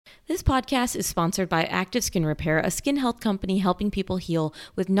This podcast is sponsored by Active Skin Repair, a skin health company helping people heal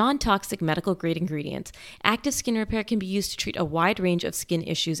with non-toxic medical-grade ingredients. Active Skin Repair can be used to treat a wide range of skin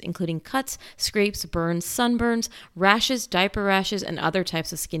issues, including cuts, scrapes, burns, sunburns, rashes, diaper rashes, and other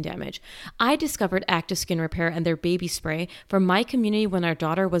types of skin damage. I discovered Active Skin Repair and their baby spray from my community when our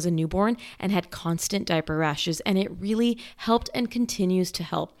daughter was a newborn and had constant diaper rashes, and it really helped and continues to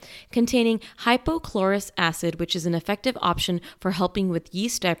help. Containing hypochlorous acid, which is an effective option for helping with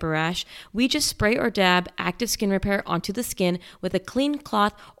yeast diaper rash, we just spray or dab Active Skin Repair onto the skin with a clean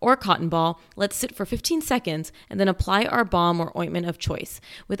cloth or cotton ball, let sit for 15 seconds, and then apply our balm or ointment of choice.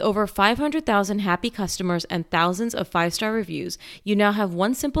 With over 500,000 happy customers and thousands of 5-star reviews, you now have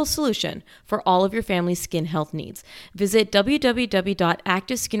one simple solution for all of your family's skin health needs. Visit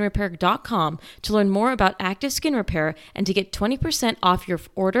www.activeskinrepair.com to learn more about Active Skin Repair and to get 20% off your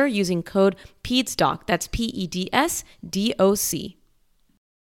order using code PEDSDOC. That's PEDSDOC.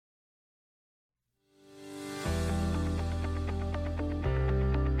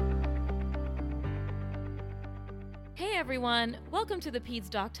 Hey everyone, welcome to the Peds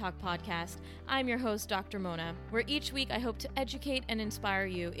Doc Talk podcast. I'm your host, Dr. Mona, where each week I hope to educate and inspire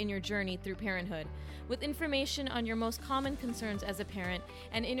you in your journey through parenthood, with information on your most common concerns as a parent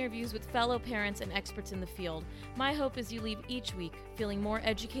and interviews with fellow parents and experts in the field. My hope is you leave each week feeling more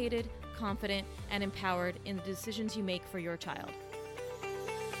educated, confident, and empowered in the decisions you make for your child.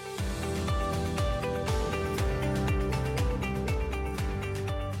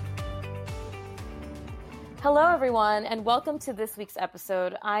 Hello, everyone, and welcome to this week's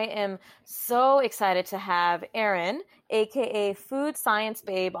episode. I am so excited to have Erin, aka Food Science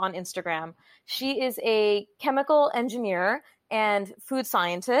Babe on Instagram. She is a chemical engineer and food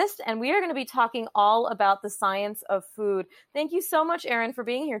scientist, and we are going to be talking all about the science of food. Thank you so much, Erin, for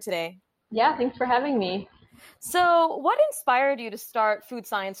being here today. Yeah, thanks for having me. So what inspired you to start Food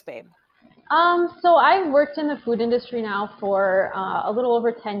Science Babe? So I've worked in the food industry now for a little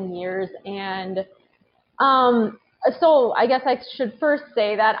over 10 years, and so I guess I should first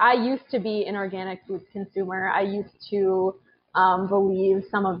say that I used to be an organic foods consumer. I used to believe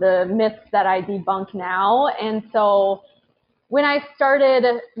some of the myths that I debunk now. And so when I started,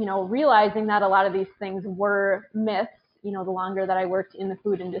 realizing that a lot of these things were myths, the longer that I worked in the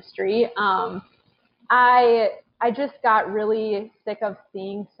food industry, I just got really sick of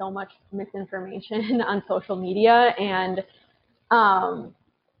seeing so much misinformation on social media. And so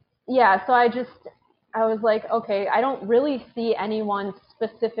I was like, okay, I don't really see anyone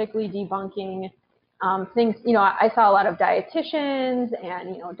specifically debunking things. I saw a lot of dietitians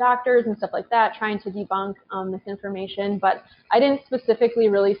and, doctors and stuff like that trying to debunk misinformation, but I didn't specifically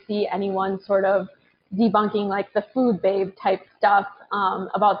really see anyone sort of debunking like the food babe type stuff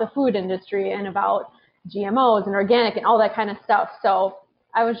about the food industry and about GMOs and organic and all that kind of stuff. So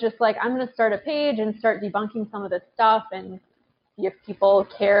I was just like, I'm going to start a page and start debunking some of this stuff and see if people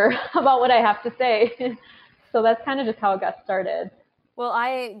care about what I have to say. So that's kind of just how it got started. Well,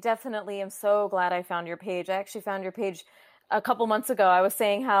 I definitely am so glad I found your page. I actually found your page a couple months ago. I was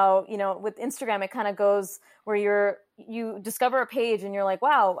saying how, with Instagram, it kind of goes where you discover a page and you're like,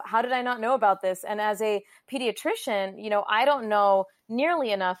 wow, how did I not know about this? And as a pediatrician, I don't know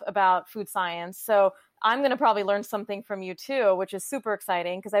nearly enough about food science. So I'm going to probably learn something from you too, which is super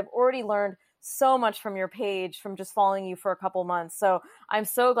exciting because I've already learned so much from your page from just following you for a couple months. So I'm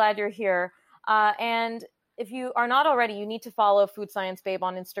so glad you're here. And if you are not already, you need to follow Food Science Babe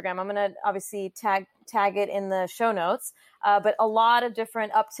on Instagram. I'm going to obviously tag it in the show notes, but a lot of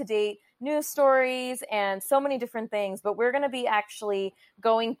different up-to-date news stories and so many different things. But we're going to be actually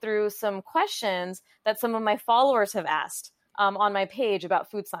going through some questions that some of my followers have asked on my page about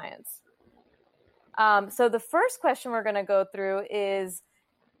food science. So the first question we're going to go through is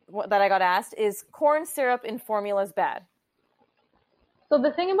that I got asked is corn syrup in formulas bad? So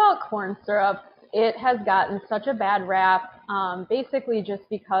the thing about corn syrup, it has gotten such a bad rap, basically just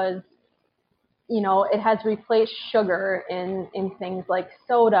because, it has replaced sugar in things like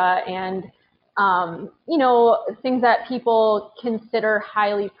soda and, things that people consider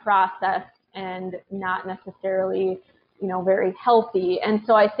highly processed and not necessarily, very healthy. And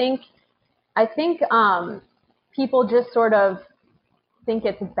so I think people just sort of think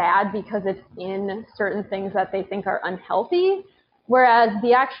it's bad because it's in certain things that they think are unhealthy, whereas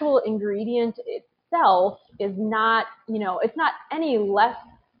the actual ingredient itself is not, it's not any less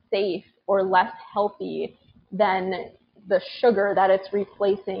safe or less healthy than the sugar that it's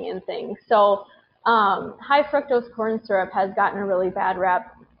replacing in things. So high fructose corn syrup has gotten a really bad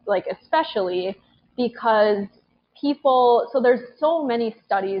rap, like especially because so there's so many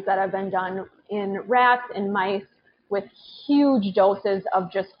studies that have been done in rats and mice with huge doses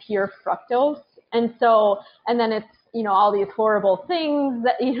of just pure fructose. And then it's, all these horrible things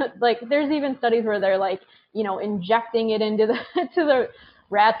that, like there's even studies where they're like, injecting it into to the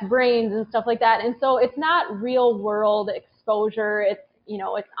rats' brains and stuff like that. And so it's not real world exposure. It's,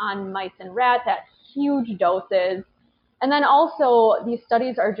 it's on mice and rats at huge doses. And then also these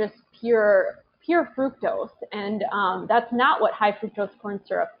studies are just pure fructose. And that's not what high fructose corn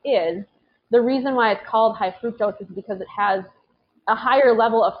syrup is. The reason why it's called high fructose is because it has a higher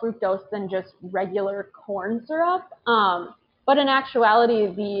level of fructose than just regular corn syrup. But in actuality,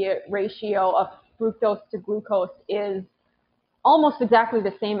 the ratio of fructose to glucose is almost exactly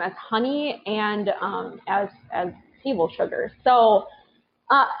the same as honey and as table sugar. So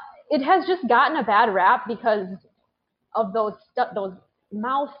it has just gotten a bad rap because of those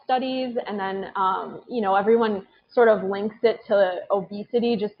mouse studies, and then everyone sort of links it to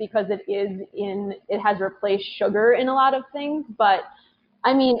obesity just because it has replaced sugar in a lot of things. But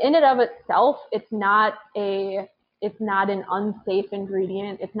I mean, in and of itself, it's not an unsafe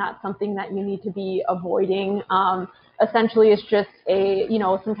ingredient. It's not something that you need to be avoiding. Essentially, it's just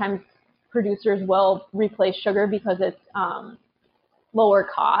sometimes producers will replace sugar because it's lower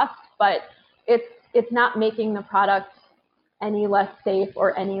cost, but it's not making the product any less safe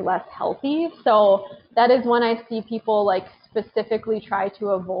or any less healthy. So that is one I see people like specifically try to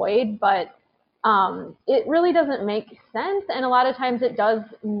avoid, but it really doesn't make sense. And a lot of times it does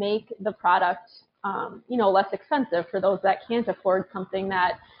make the product, less expensive for those that can't afford something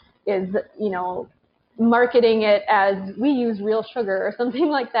that is, marketing it as we use real sugar or something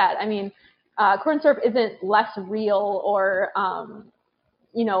like that. I mean, corn syrup isn't less real or,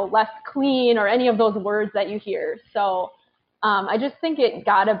 less clean or any of those words that you hear. So I just think it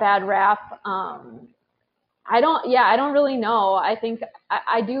got a bad rap. I don't really know. I think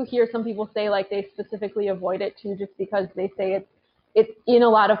I do hear some people say like they specifically avoid it too, just because they say it's in a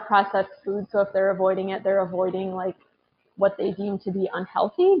lot of processed food. So if they're avoiding it, they're avoiding like what they deem to be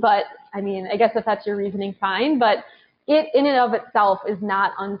unhealthy. But I mean, I guess if that's your reasoning, fine. But it in and of itself is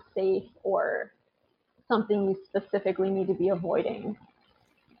not unsafe or something you specifically need to be avoiding.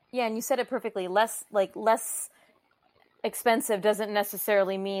 Yeah, and you said it perfectly. Less expensive doesn't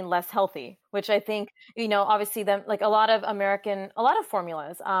necessarily mean less healthy, which I think, obviously like a lot of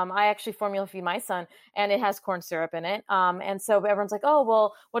formulas. I actually formula feed my son and it has corn syrup in it. And so everyone's like, oh,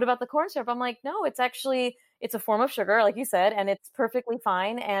 well, what about the corn syrup? I'm like, no, it's a form of sugar, like you said, and it's perfectly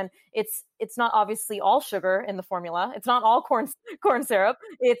fine. And it's not obviously all sugar in the formula. It's not all corn syrup.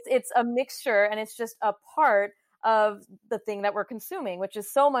 It's a mixture, and it's just a part of the thing that we're consuming, which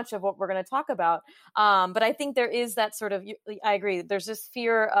is so much of what we're going to talk about. But I think there is that sort of, I agree, there's this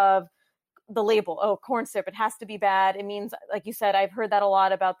fear of the label. Oh, corn syrup, it has to be bad. It means, like you said, I've heard that a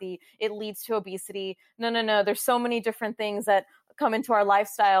lot about it leads to obesity. No. There's so many different things that come into our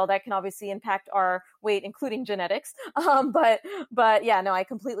lifestyle that can obviously impact our weight, including genetics. But yeah, no, I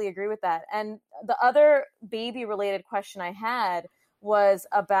completely agree with that. And the other baby related question I had was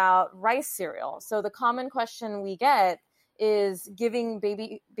about rice cereal. So the common question we get is, giving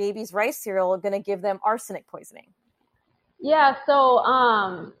babies rice cereal going to give them arsenic poisoning? Yeah, so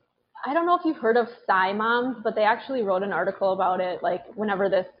I don't know if you've heard of SciMoms, but they actually wrote an article about it. Like whenever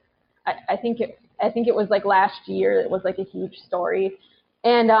I think it was like last year. It was like a huge story,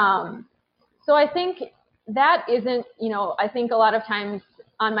 and so I think that isn't. I think a lot of times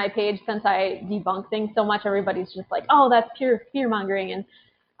on my page, since I debunk things so much, everybody's just like, oh, that's pure fear mongering. And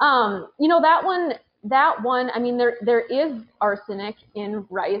that one, I mean, there is arsenic in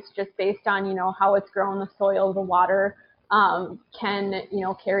rice just based on how it's grown, the soil, the water. Can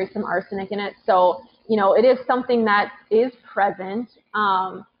carry some arsenic in it. So it is something that is present.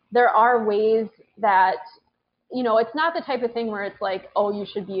 There are ways that it's not the type of thing where it's like, oh, you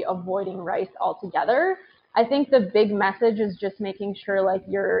should be avoiding rice altogether. I think the big message is just making sure like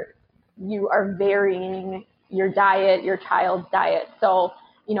you are varying your diet, your child's diet. So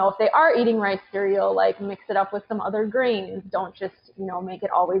if they are eating rice cereal, like mix it up with some other grains. Don't just make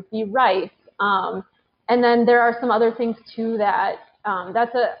it always be rice. And then there are some other things too that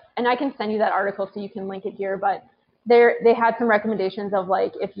and I can send you that article so you can link it here, but they had some recommendations of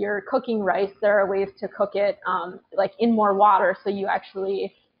like, if you're cooking rice, there are ways to cook it like in more water. So you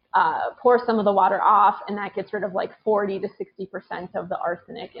actually pour some of the water off, and that gets rid of like 40 to 60% of the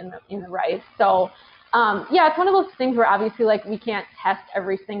arsenic in the rice. So yeah, it's one of those things where obviously like we can't test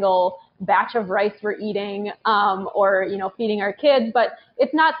every single batch of rice we're eating or feeding our kids, but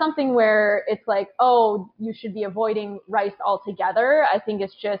it's not something where it's like, oh, you should be avoiding rice altogether. I think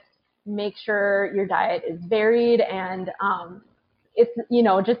it's just make sure your diet is varied and it's,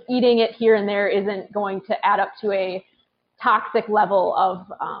 just eating it here and there isn't going to add up to a toxic level of,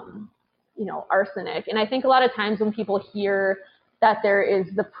 arsenic. And I think a lot of times when people hear that there is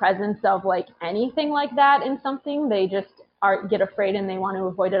the presence of like anything like that in something, they just get afraid and they want to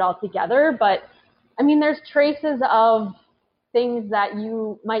avoid it altogether. But I mean, there's traces of things that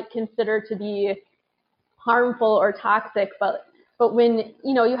you might consider to be harmful or toxic, but when,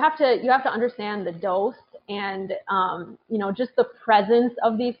 you have to understand the dose, and just the presence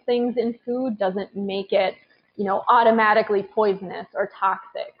of these things in food doesn't make it, automatically poisonous or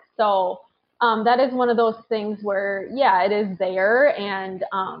toxic. So that is one of those things where, yeah, it is there. And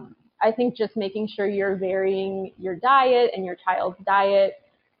I think just making sure you're varying your diet and your child's diet,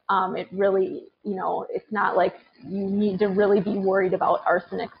 it really, it's not like you need to really be worried about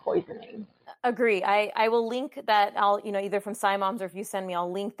arsenic poisoning. Agree. I will link that. I'll, either from SciMoms or if you send me,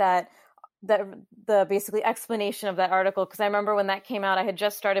 I'll link that the basically explanation of that article, because I remember when that came out, I had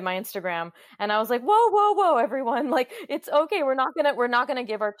just started my Instagram and I was like, whoa, everyone, like, it's okay. We're not gonna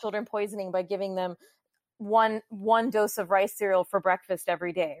give our children poisoning by giving them one dose of rice cereal for breakfast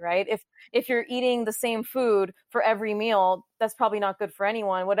every day, right? If you're eating the same food for every meal, that's probably not good for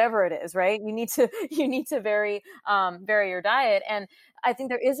anyone, whatever it is, right? You need to vary your diet. And I think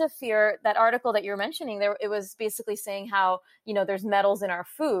there is a fear. That article that you're mentioning there, it was basically saying how, there's metals in our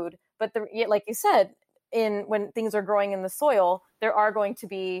food, but like you said, when things are growing in the soil, there are going to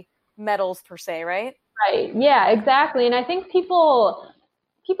be metals per se, right? Right. Yeah, exactly. And I think people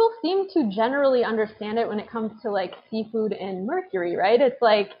seem to generally understand it when it comes to like seafood and mercury, right? It's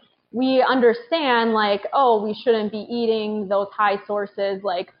like we understand like, oh, we shouldn't be eating those high sources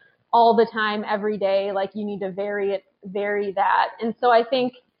like all the time, every day. Like you need to vary that. And so I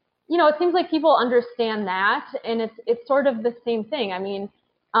think, it seems like people understand that, and it's sort of the same thing. I mean,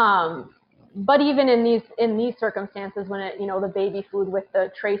 but even in these circumstances, when the baby food with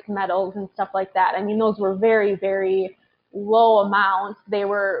the trace metals and stuff like that, I mean, those were very, very low amounts. They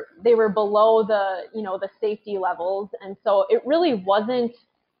were below the safety levels, and so it really wasn't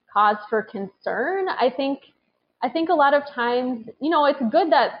cause for concern. I think a lot of times, it's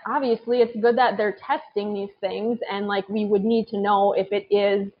good that they're testing these things, and like we would need to know if it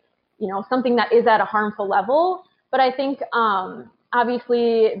is, something that is at a harmful level. But I think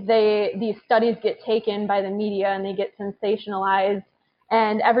obviously these studies get taken by the media and they get sensationalized,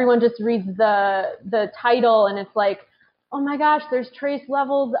 and everyone just reads the title and it's like, oh my gosh, there's trace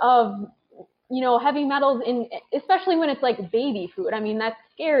levels of, heavy metals in, especially when it's like baby food. I mean, that's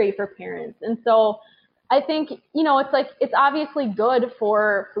scary for parents. And so I think, it's like, it's obviously good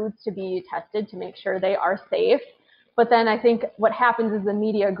for foods to be tested to make sure they are safe. But then I think what happens is the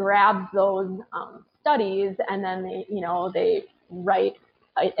media grabs those studies, and then they write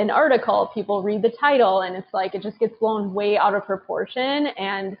an article, people read the title, and it's like, it just gets blown way out of proportion.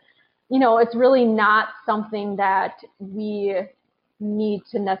 And it's really not something that we need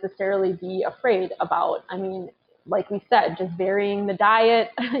to necessarily be afraid about. I mean, like we said, just varying the diet,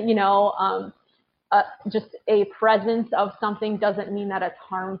 just a presence of something doesn't mean that it's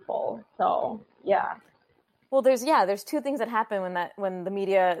harmful. So, yeah. Well, there's two things that happen when the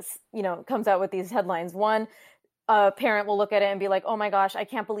media, comes out with these headlines. One, a parent will look at it and be like, oh my gosh, I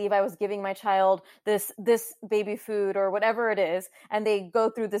can't believe I was giving my child this baby food or whatever it is. And they go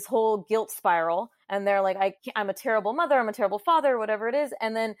through this whole guilt spiral, and they're like, I'm a terrible mother, I'm a terrible father, whatever it is.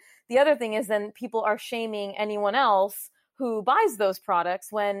 And then the other thing is then people are shaming anyone else who buys those products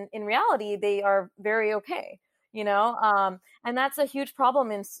when in reality they are very okay, and that's a huge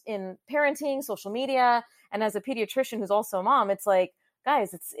problem in parenting, social media. And as a pediatrician who's also a mom, it's like,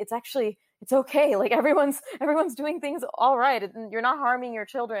 guys, it's actually, it's okay. Like everyone's doing things all right. You're not harming your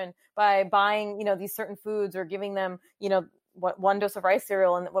children by buying, these certain foods or giving them, one dose of rice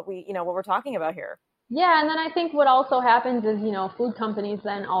cereal and what we're talking about here. Yeah. And then I think what also happens is, food companies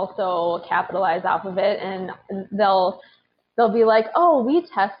then also capitalize off of it, and they'll be like, oh, we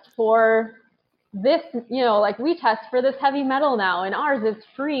test for this, like we test for this heavy metal now, and ours is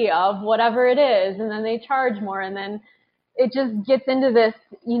free of whatever it is. And then they charge more, and then it just gets into this,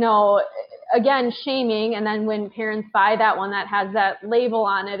 again, shaming. And then when parents buy that one that has that label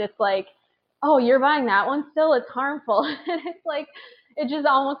on it, it's like, oh, you're buying that one still? It's harmful. And it's like, it just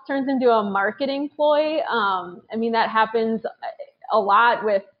almost turns into a marketing ploy. I mean, that happens a lot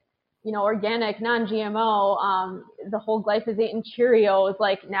with, organic, non-GMO, the whole glyphosate in Cheerios.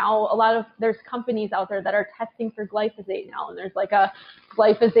 Like now there's companies out there that are testing for glyphosate now, and there's like a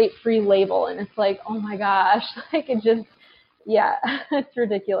glyphosate-free label. And it's like, oh my gosh, like it just, yeah, it's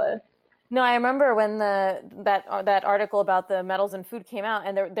ridiculous. No, I remember when that article about the metals in food came out,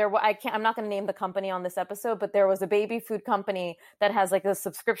 and I'm not going to name the company on this episode, but there was a baby food company that has like a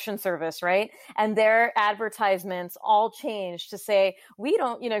subscription service, right? And their advertisements all changed to say, we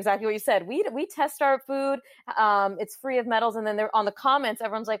don't, exactly what you said. We test our food, it's free of metals, and then they're on the comments,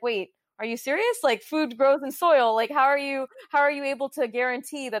 everyone's like, wait, are you serious? Like, food grows in soil. Like, how are you able to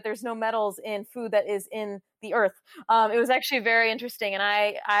guarantee that there's no metals in food that is in the earth? It was actually very interesting, and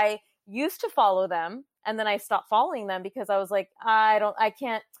I used to follow them, and then I stopped following them because I was like, I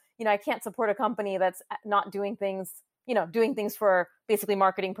can't support a company that's not doing things for basically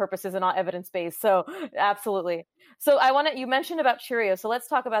marketing purposes and not evidence-based. So absolutely. So you mentioned about Cheerios. So let's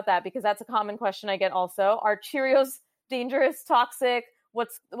talk about that, because that's a common question I get also. Are Cheerios dangerous, toxic?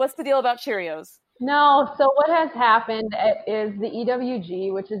 What's the deal about Cheerios? No, so what has happened is the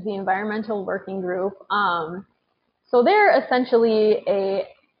EWG, which is the Environmental Working Group. So they're essentially an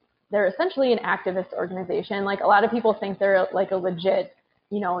activist organization. Like, a lot of people think they're like a legit,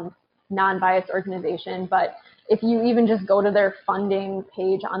 non-biased organization, but if you even just go to their funding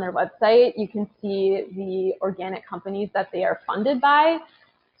page on their website, you can see the organic companies that they are funded by.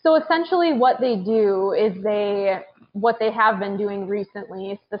 So essentially what they do is what they have been doing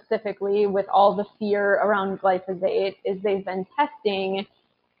recently, specifically with all the fear around glyphosate, is they've been testing,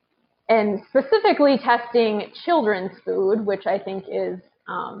 and specifically testing children's food, which I think is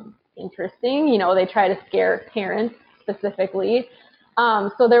interesting. They try to scare parents specifically.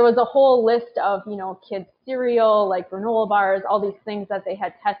 So there was a whole list of, kids' cereal, like granola bars, all these things that they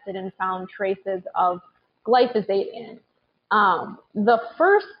had tested and found traces of glyphosate in. The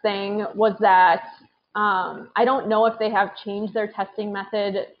first thing was that I don't know if they have changed their testing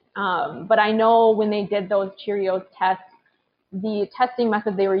method, but I know when they did those Cheerios tests, the testing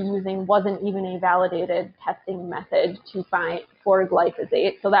method they were using wasn't even a validated testing method to find for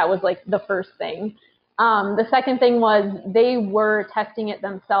glyphosate. So that was like the first thing. The second thing was they were testing it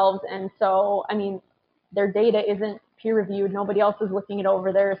themselves. And so, their data isn't peer reviewed. Nobody else is looking it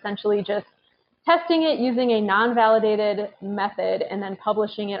over. They're essentially just testing it using a non-validated method and then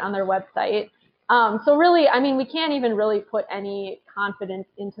publishing it on their website. So really, we can't even really put any confidence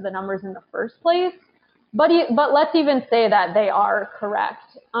into the numbers in the first place. But let's even say that they are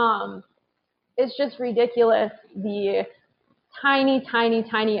correct. It's just ridiculous, the tiny, tiny,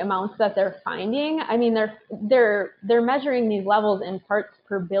 tiny amounts that they're finding. They're measuring these levels in parts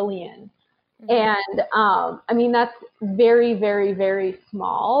per billion. And that's very, very, very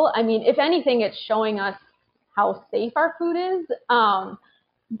small. If anything, it's showing us how safe our food is.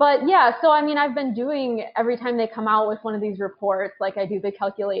 But yeah, so I've been doing, every time they come out with one of these reports, like, I do the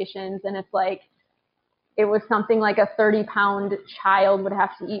calculations, and it's like, it was something like a 30-pound child would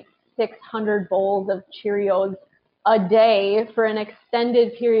have to eat 600 bowls of Cheerios a day for an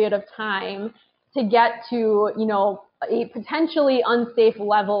extended period of time to get to, a potentially unsafe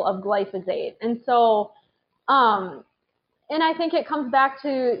level of glyphosate. And so, and I think it comes back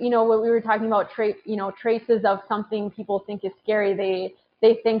to, what we were talking about, traces of something people think is scary.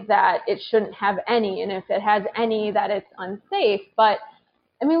 They think that it shouldn't have any, and if it has any, that it's unsafe. But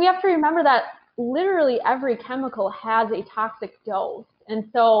we have to remember that literally every chemical has a toxic dose. And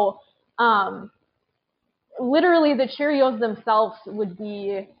so literally the Cheerios themselves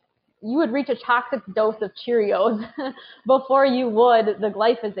you would reach a toxic dose of Cheerios before you would the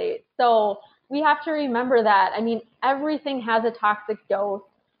glyphosate. So we have to remember that. Everything has a toxic dose,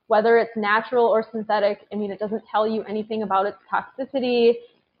 whether it's natural or synthetic. It doesn't tell you anything about its toxicity.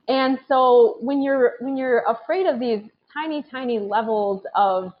 And so when you're afraid of these tiny, tiny levels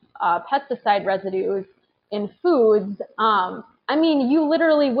of pesticide residues in foods, you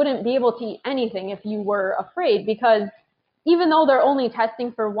literally wouldn't be able to eat anything if you were afraid, because even though they're only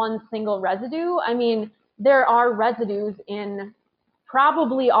testing for one single residue, there are residues in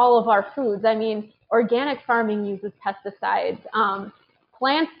probably all of our foods. Organic farming uses pesticides.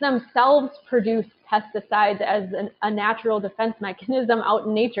 Plants themselves produce pesticides as a natural defense mechanism out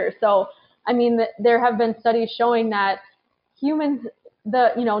in nature. So, there have been studies showing that humans,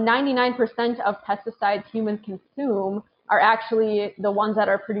 99% of pesticides humans consume are actually the ones that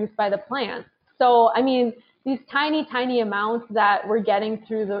are produced by the plants. So, these tiny, tiny amounts that we're getting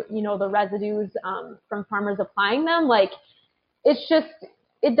through the residues from farmers applying them,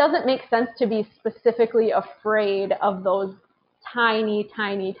 it doesn't make sense to be specifically afraid of those tiny,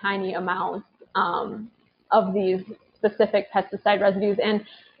 tiny, tiny amounts of these specific pesticide residues. And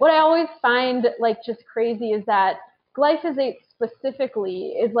what I always find just crazy is that glyphosate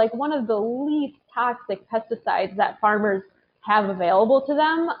specifically is one of the least toxic pesticides that farmers have available to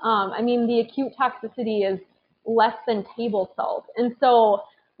them. The acute toxicity is less than table salt. And so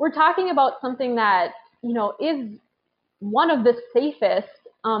we're talking about something that, is one of the safest,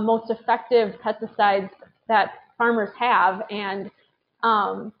 most effective pesticides that farmers have. And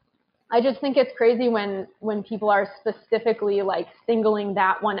I just think it's crazy when people are specifically like singling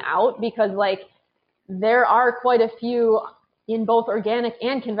that one out, because like there are quite a few in both organic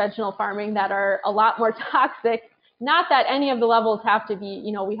and conventional farming that are a lot more toxic. Not that any of the levels have to be,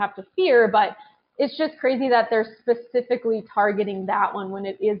 we have to fear, but it's just crazy that they're specifically targeting that one when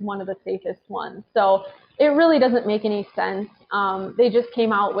it is one of the safest ones. So it really doesn't make any sense. They just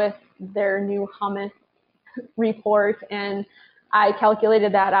came out with their new hummus report, and I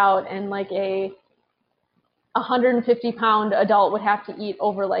calculated that out, and like a 150-pound adult would have to eat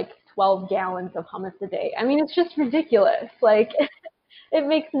over like 12 gallons of hummus a day. I mean, it's just ridiculous. Like, it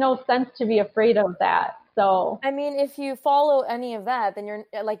makes no sense to be afraid of that. So, I mean, if you follow any of that, then you're,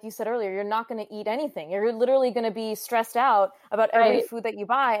 like you said earlier, you're not going to eat anything. You're literally going to be stressed out about every food that you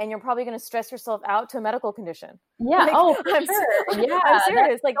buy, and you're probably going to stress yourself out to a medical condition. Yeah. Like, for sure. Yeah. I'm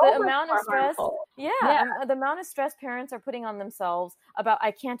serious. Like so the amount of stress. Harmful. Yeah. The amount of stress parents are putting on themselves about,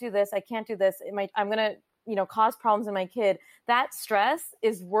 I can't do this. I can't do this. I'm going to, cause problems in my kid. That stress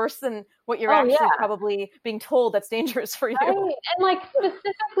is worse than what you're probably being told that's dangerous for you. Right. And like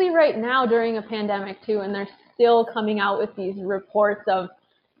specifically right now during a pandemic too, and they're still coming out with these reports of,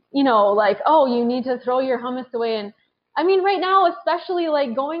 like, oh, you need to throw your hummus away. And I mean, right now, especially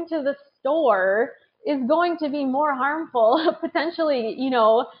like going to the store is going to be more harmful, potentially,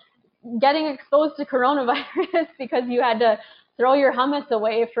 getting exposed to coronavirus because you had to throw your hummus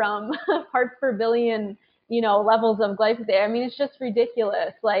away from parts per billion, levels of glyphosate. I mean, it's just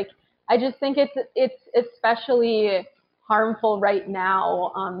ridiculous. Like, I just think it's especially harmful right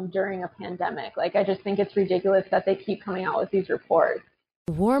now during a pandemic. Like, I just think it's ridiculous that they keep coming out with these reports.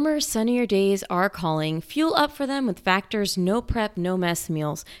 Warmer, sunnier days are calling. Fuel up for them with Factor's no prep, no mess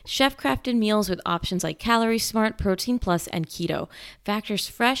meals. Chef-crafted meals with options like Calorie Smart, Protein Plus, and Keto. Factor's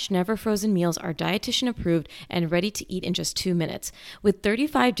fresh, never frozen meals are dietitian approved and ready to eat in just 2 minutes. With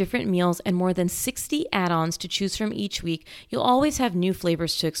 35 different meals and more than 60 add-ons to choose from each week, you'll always have new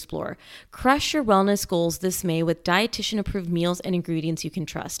flavors to explore. Crush your wellness goals this May with dietitian approved meals and ingredients you can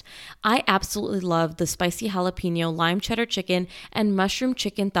trust. I absolutely love the spicy jalapeno, lime cheddar chicken, and mushroom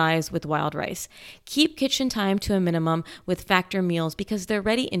chicken thighs with wild rice. Keep kitchen time to a minimum with Factor meals because they're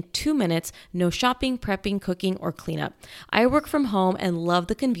ready in 2 minutes, no shopping, prepping, cooking, or cleanup. I work from home and love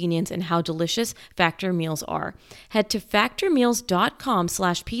the convenience and how delicious Factor meals are. Head to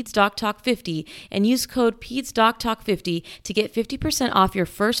factormeals.com/PedsDocTalk50 and use code PedsDocTalk50 to get 50% off your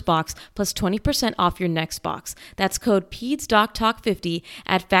first box plus 20% off your next box. That's code PedsDocTalk50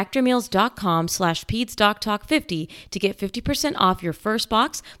 at factormeals.com/PedsDocTalk50 to get 50% off your first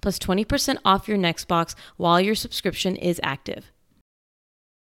box plus 20% off your next box while your subscription is active.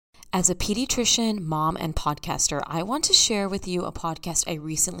 As a pediatrician, mom, and podcaster, I want to share with you a podcast I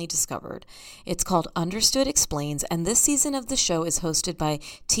recently discovered. It's called Understood Explains, and this season of the show is hosted by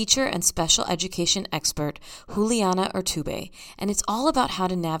teacher and special education expert Juliana Urtube, and it's all about how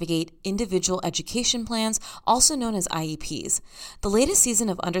to navigate individual education plans, also known as IEPs. The latest season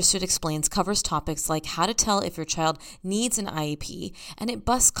of Understood Explains covers topics like how to tell if your child needs an IEP, and it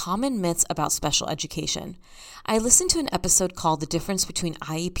busts common myths about special education. I listened to an episode called The Difference Between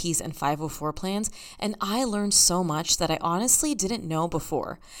IEPs and 504 plans, and I learned so much that I honestly didn't know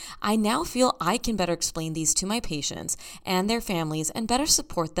before. I now feel I can better explain these to my patients and their families and better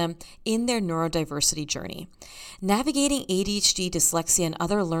support them in their neurodiversity journey. Navigating ADHD, dyslexia, and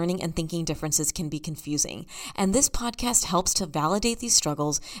other learning and thinking differences can be confusing, and this podcast helps to validate these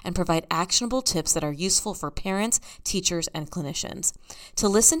struggles and provide actionable tips that are useful for parents, teachers, and clinicians. To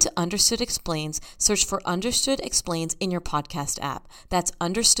listen to Understood Explains, search for Understood Explains in your podcast app. That's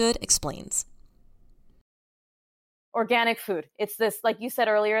Understood Explains. Organic food. It's this, like you said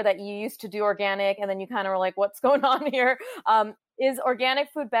earlier, that you used to do organic and then you kind of were like, what's going on here? Is organic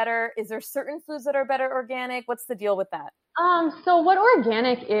food better? Is there certain foods that are better organic? What's the deal with that? So what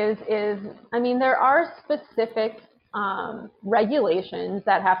organic is, I mean, there are specific regulations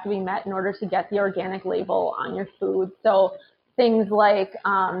that have to be met in order to get the organic label on your food. So things like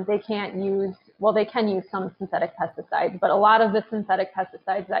they can use some synthetic pesticides, but a lot of the synthetic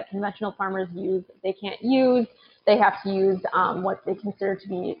pesticides that conventional farmers use, they can't use. They have to use what they consider to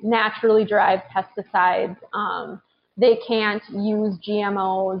be naturally derived pesticides. They can't use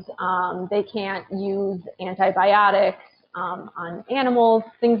GMOs. They can't use antibiotics on animals,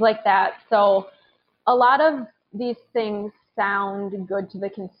 things like that. So a lot of these things sound good to the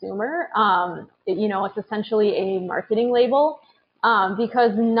consumer. It's essentially a marketing label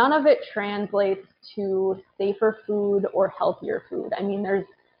because none of it translates to safer food or healthier food. I mean, there's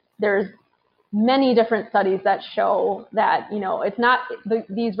there's many different studies that show that, it's not,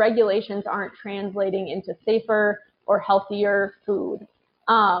 these regulations aren't translating into safer or healthier food.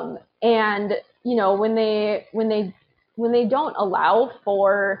 And, when they don't allow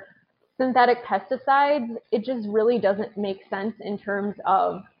for synthetic pesticides, it just really doesn't make sense in terms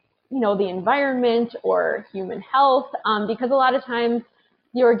of, the environment or human health, because a lot of times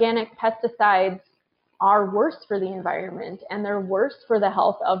the organic pesticides are worse for the environment and they're worse for the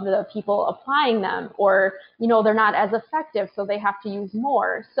health of the people applying them, or, they're not as effective, so they have to use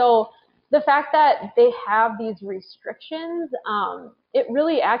more. So the fact that they have these restrictions, it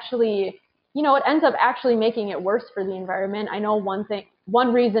really actually, it ends up actually making it worse for the environment. I know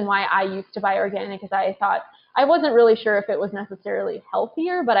one reason why I used to buy organic is I thought, I wasn't really sure if it was necessarily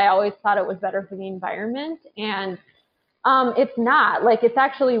healthier, but I always thought it was better for the environment. And it's not. Like, it's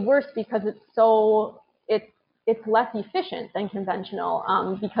actually worse because it's less efficient than conventional,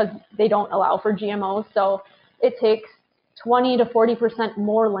 because they don't allow for GMOs. So it takes 20 to 40%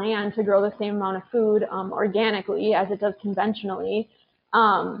 more land to grow the same amount of food organically as it does conventionally.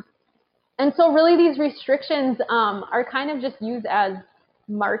 And so really these restrictions are kind of just used as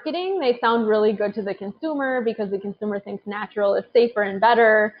marketing. They sound really good to the consumer because the consumer thinks natural is safer and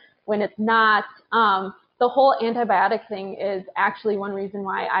better when it's not. The whole antibiotic thing is actually one reason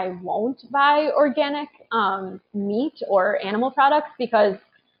why I won't buy organic meat or animal products, because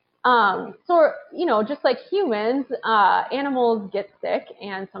just like humans, animals get sick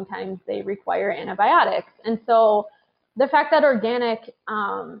and sometimes they require antibiotics. And so the fact that organic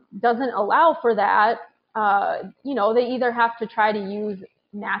doesn't allow for that, they either have to try to use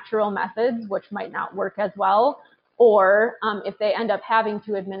natural methods, which might not work as well, or if they end up having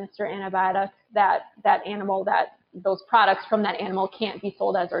to administer antibiotics, those products from that animal can't be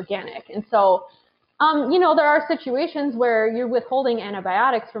sold as organic. And so, there are situations where you're withholding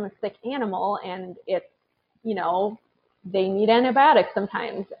antibiotics from a sick animal and it's, they need antibiotics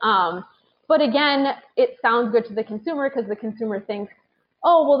sometimes. But again, it sounds good to the consumer because the consumer thinks,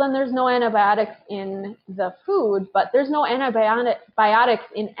 oh, well, then there's no antibiotics in the food, but there's no antibiotics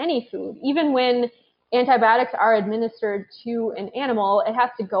in any food. Even when antibiotics are administered to an animal, it has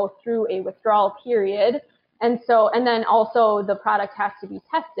to go through a withdrawal period. And then also the product has to be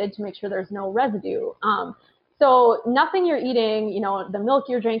tested to make sure there's no residue. So nothing you're eating, the milk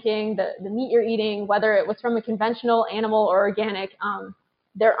you're drinking, the meat you're eating, whether it was from a conventional animal or organic,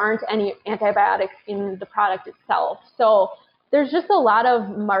 there aren't any antibiotics in the product itself. So there's just a lot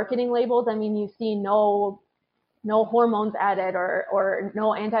of marketing labels. I mean, you see no hormones added or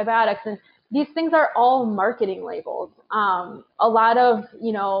no antibiotics, and these things are all marketing labels. A lot of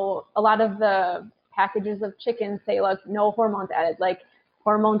the packages of chicken say, like, no hormones added, like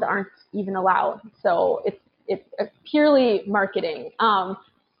hormones aren't even allowed. So it's purely marketing.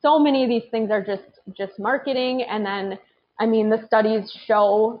 So many of these things are just marketing. And then, I mean, the studies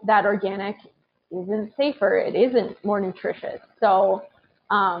show that organic isn't safer. It isn't more nutritious. So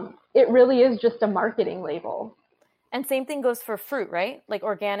it really is just a marketing label. And same thing goes for fruit, right? Like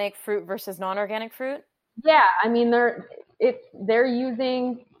organic fruit versus non-organic fruit? Yeah, I mean, they're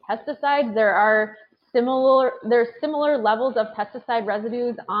using pesticides. There's similar levels of pesticide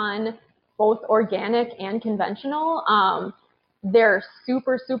residues on both organic and conventional. They're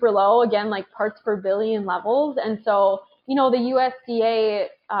super, super low, again, like parts per billion levels. And so, the USDA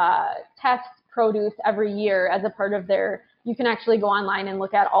tests produce every year as a part of you can actually go online and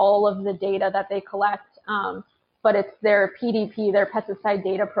look at all of the data that they collect. But it's their PDP, their pesticide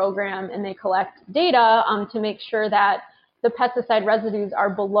data program, and they collect data to make sure that the pesticide residues are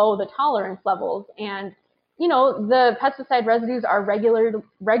below the tolerance levels. And, the pesticide residues are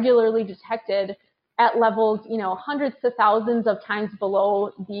regularly detected at levels, hundreds to thousands of times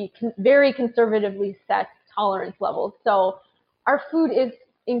below the very conservatively set tolerance levels. So our food is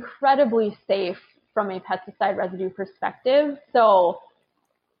incredibly safe from a pesticide residue perspective. So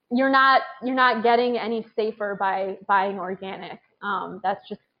you're not getting any safer by buying organic. That's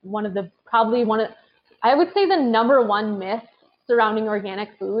just I would say the number one myth surrounding organic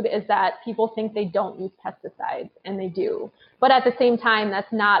food is that people think they don't use pesticides, and they do. But at the same time,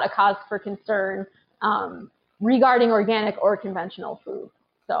 that's not a cause for concern regarding organic or conventional food.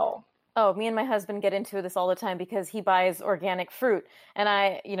 So. Oh, me and my husband get into this all the time because he buys organic fruit,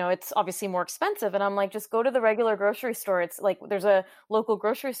 and it's obviously more expensive. And I'm like, just go to the regular grocery store. It's like, there's a local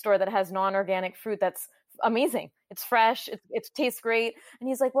grocery store that has non-organic fruit that's amazing. It's fresh. It tastes great. And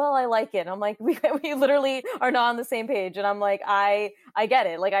he's like, well, I like it. And I'm like, we literally are not on the same page. And I'm like, I get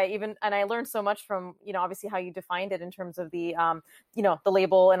it. Like I learned so much from, obviously how you defined it in terms of the, the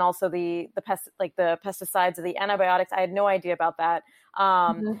label and also the pesticides or the antibiotics. I had no idea about that.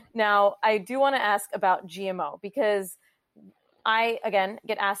 Now I do want to ask about GMO, because I, again,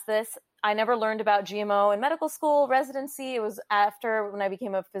 get asked this. I never learned about GMO in medical school, residency. It was after when I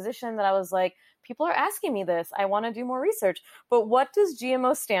became a physician that I was like, people are asking me this. I want to do more research. But what does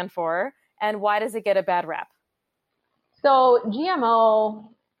GMO stand for, and why does it get a bad rap? So GMO,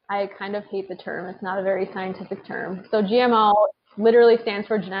 I kind of hate the term. It's not a very scientific term. So GMO literally stands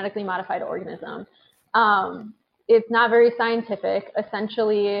for genetically modified organism. It's not very scientific,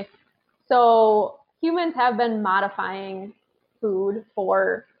 essentially. So humans have been modifying food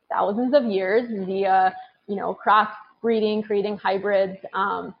for thousands of years via, crossbreeding, creating hybrids.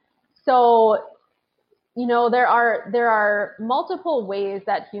 There are multiple ways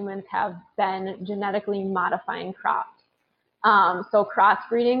that humans have been genetically modifying crops. So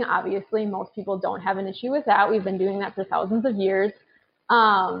crossbreeding, obviously, most people don't have an issue with that. We've been doing that for thousands of years.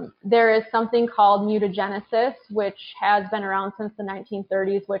 There is something called mutagenesis, which has been around since the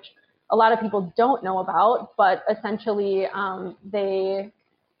 1930s, which a lot of people don't know about, but essentially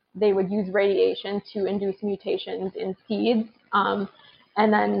they would use radiation to induce mutations in seeds and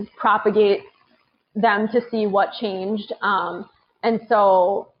then propagate them to see what changed. And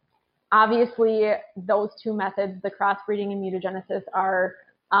so obviously those two methods, the crossbreeding and mutagenesis, are,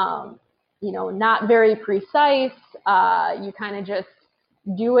 not very precise. You kind of just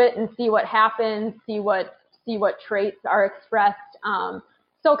do it and see what happens, see what traits are expressed.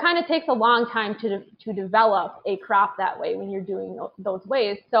 So it kind of takes a long time to develop a crop that way when you're doing those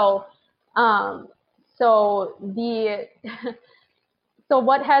ways. So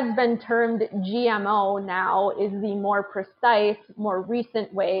what has been termed GMO now is the more precise, more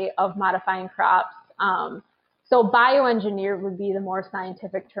recent way of modifying crops. So bioengineered would be the more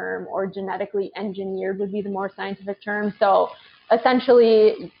scientific term, or genetically engineered would be the more scientific term. So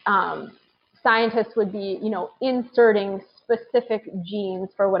essentially, scientists would be, inserting specific genes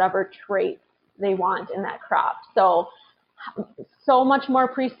for whatever traits they want in that crop. So much more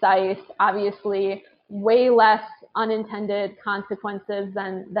precise, obviously, way less unintended consequences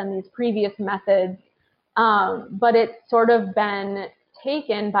than these previous methods. But it's sort of been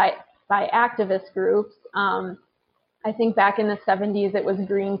taken by activist groups. I think back in the 70s, it was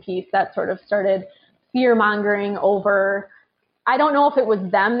Greenpeace that sort of started fear-mongering over, I don't know if it was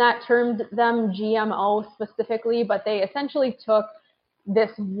them that termed them GMO specifically, but they essentially took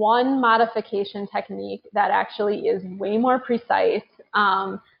this one modification technique that actually is way more precise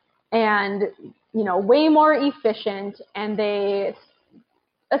and way more efficient, and they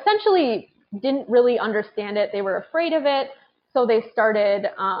essentially didn't really understand it. They were afraid of it, so they started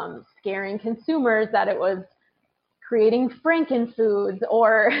scaring consumers that it was creating frankenfoods,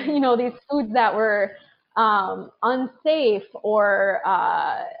 or these foods that were unsafe, or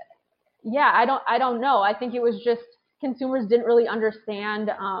I don't know. I think it was just consumers didn't really understand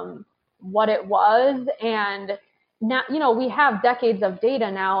what it was. And now, we have decades of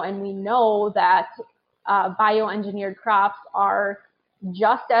data now, and we know that bioengineered crops are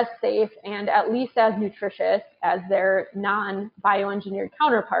just as safe and at least as nutritious as their non-bioengineered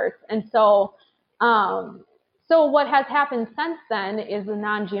counterparts. And so what has happened since then is the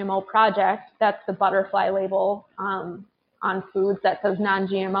Non-GMO Project. That's the butterfly label on foods that says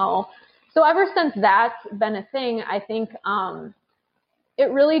non-GMO. So ever since that's been a thing, I think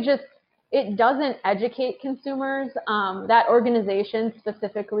it doesn't educate consumers. That organization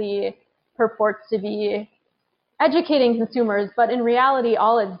specifically purports to be educating consumers, but in reality,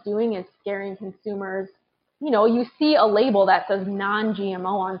 all it's doing is scaring consumers. You see a label that says non-GMO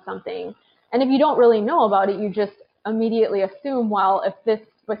on something, and if you don't really know about it, you just immediately assume, well, if this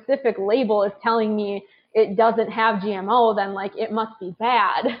specific label is telling me it doesn't have GMO, then it must be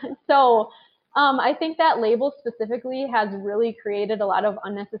bad. So I think that label specifically has really created a lot of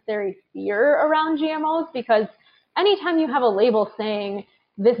unnecessary fear around GMOs, because anytime you have a label saying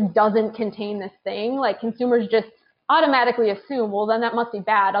this doesn't contain this thing, consumers just automatically assume, well, then that must be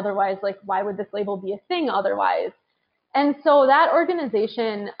bad. Otherwise, why would this label be a thing otherwise? And so that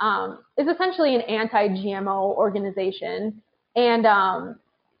organization is essentially an anti-GMO organization. And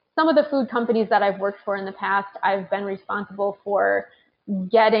some of the food companies that I've worked for in the past, I've been responsible for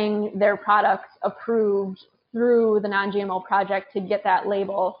getting their products approved through the Non-GMO Project to get that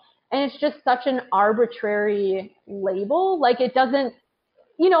label. And it's just such an arbitrary label. It doesn't,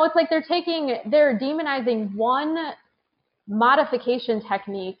 it's like they're demonizing one modification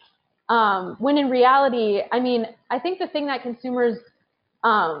technique When in reality, I mean, I think the thing that consumers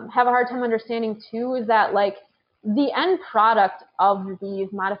have a hard time understanding too is that like the end product of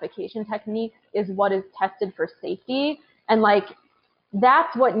these modification techniques is what is tested for safety. And like,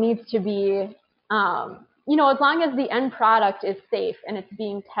 that's what needs to be, you know, as long as the end product is safe and it's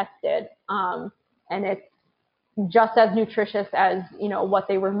being tested, and it's just as nutritious as, you know, what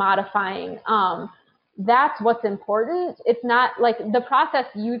they were modifying, that's what's important. It's not like the process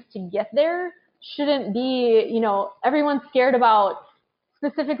used to get there shouldn't be, you know, everyone's scared about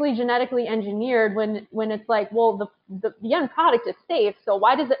specifically genetically engineered when it's like, well, the end product is safe. So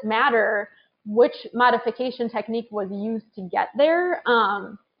why does it matter which modification technique was used to get there?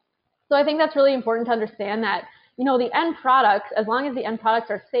 So I think that's really important to understand that, you know, the end products, as long as the end products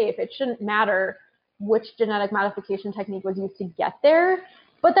are safe, it shouldn't matter which genetic modification technique was used to get there.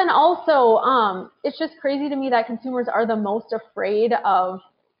 But then also, it's just crazy to me that consumers are the most afraid of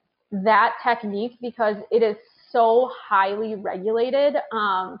that technique because it is so highly regulated.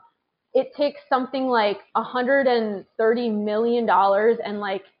 It takes something like $130 million and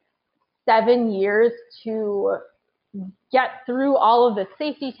like 7 years to get through all of the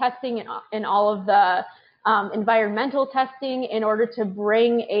safety testing and all of the environmental testing in order to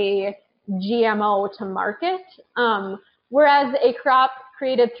bring a GMO to market. Whereas a crop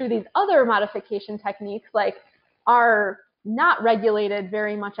created through these other modification techniques like are not regulated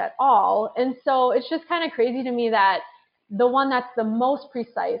very much at all. And so it's just kind of crazy to me that the one that's the most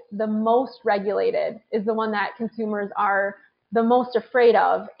precise, the most regulated is the one that consumers are the most afraid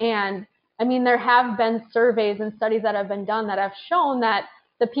of. And I mean, there have been surveys and studies that have been done that have shown that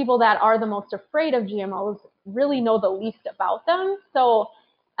the people that are the most afraid of GMOs really know the least about them. So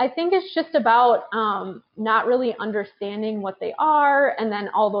I think it's just about not really understanding what they are, and then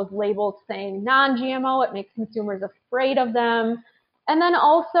all those labels saying non-GMO, it makes consumers afraid of them. And then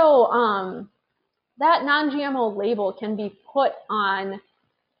also that non-GMO label can be put on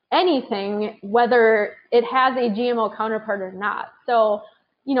anything, whether it has a GMO counterpart or not. So,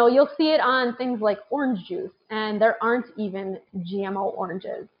 you know, you'll see it on things like orange juice, and there aren't even GMO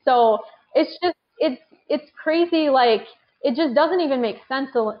oranges. So it's just, it's crazy, like, it just doesn't even make sense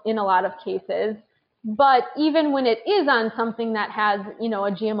in a lot of cases. But even when it is on something that has, you know,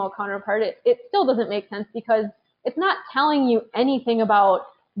 a GMO counterpart, it still doesn't make sense because it's not telling you anything about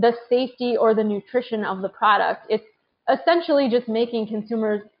the safety or the nutrition of the product. It's essentially just making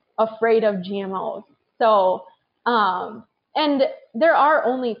consumers afraid of GMOs. So, and there are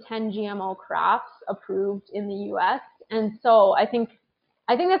only 10 GMO crops approved in the US. And so I think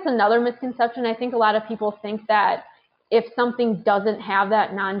that's another misconception. I think a lot of people think that if something doesn't have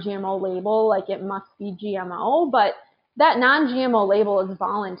that non-GMO label, like it must be GMO, but that non-GMO label is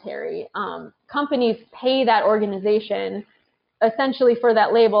voluntary. Companies pay that organization essentially for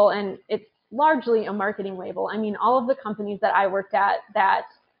that label, and it's largely a marketing label. I mean, all of the companies that I worked at that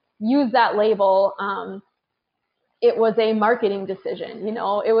use that label, it was a marketing decision. You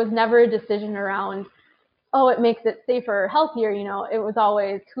know, it was never a decision around, oh, it makes it safer or healthier. You know, it was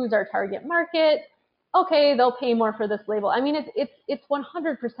always, who's our target market? Okay, they'll pay more for this label. I mean, it's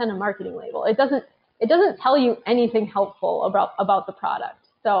 100% a marketing label. It doesn't tell you anything helpful about the product.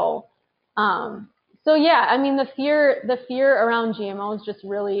 So, so yeah, I mean, the fear around GMOs just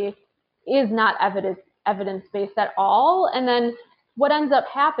really is not evidence-based at all. And then what ends up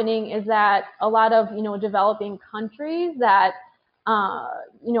happening is that a lot of, you know, developing countries that,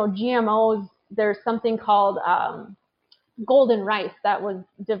 you know, GMOs, there's something called golden rice that was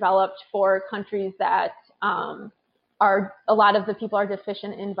developed for countries that are, a lot of the people are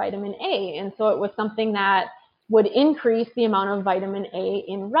deficient in vitamin A. And so it was something that would increase the amount of vitamin A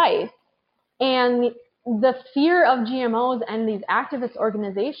in rice. And the fear of GMOs and these activist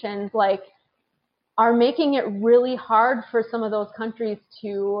organizations like are making it really hard for some of those countries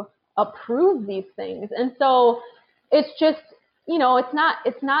to approve these things. And so it's just, you know, it's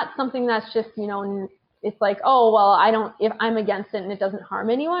not something that's just, you know, it's like, oh, well, if I'm against it and it doesn't harm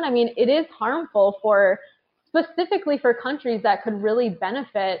anyone. I mean, it is harmful specifically for countries that could really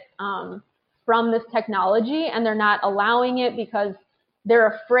benefit from this technology, and they're not allowing it because they're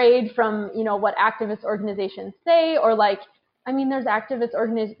afraid from, you know, what activist organizations say, or like, I mean, there's activist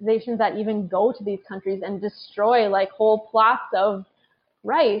organizations that even go to these countries and destroy like whole plots of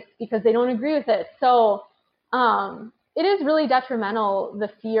rice because they don't agree with it. So, it is really detrimental, the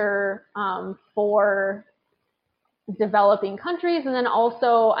fear for developing countries. And then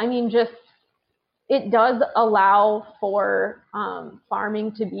also, I mean, just it does allow for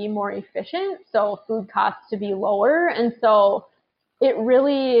farming to be more efficient, so food costs to be lower. And so it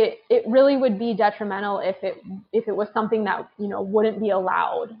really would be detrimental if it was something that, you know, wouldn't be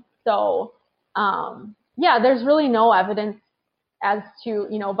allowed. So, yeah, there's really no evidence as to,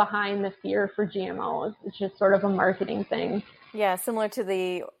 behind the fear for GMOs. It's just sort of a marketing thing. Yeah, similar to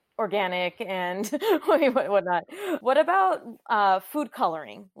the organic and whatnot. What about food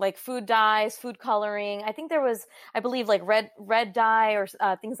coloring, like food dyes, food coloring? I think there was, I believe, like red dye or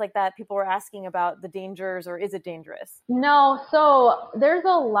things like that. People were asking about the dangers, or is it dangerous? No, so there's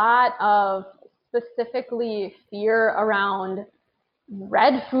a lot of specifically fear around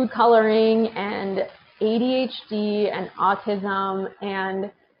red food coloring and ADHD and autism,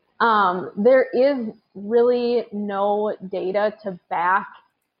 and there is really no data to back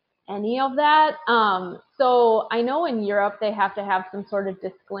any of that. So I know in Europe they have to have some sort of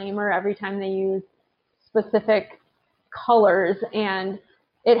disclaimer every time they use specific colors, and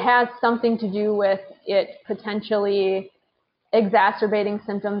it has something to do with it potentially exacerbating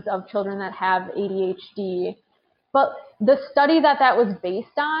symptoms of children that have ADHD. But the study that was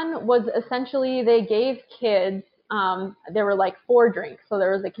based on was essentially they gave kids, there were like 4 drinks. So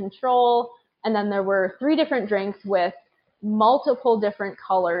there was a control, and then there were 3 different drinks with multiple different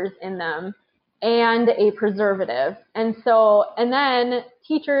colors in them and a preservative. And then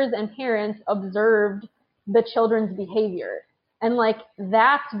teachers and parents observed the children's behavior. And like,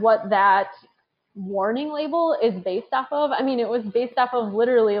 that's what that warning label is based off of. I mean, it was based off of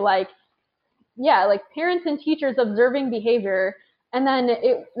literally like parents and teachers observing behavior. And then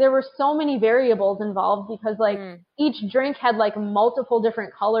there were so many variables involved because each drink had like multiple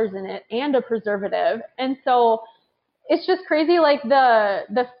different colors in it and a preservative. And so it's just crazy. Like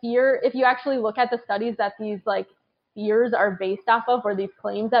the fear, if you actually look at the studies that these like fears are based off of, or these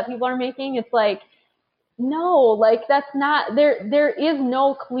claims that people are making, it's like, no, like that's not, there is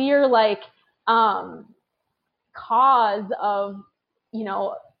no clear like cause of,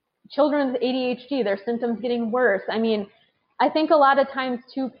 children's ADHD, their symptoms getting worse. I mean, I think a lot of times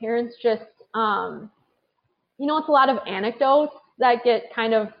too, parents just, it's a lot of anecdotes that get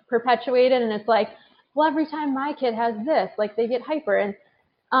kind of perpetuated, and it's like, well, every time my kid has this, like they get hyper. And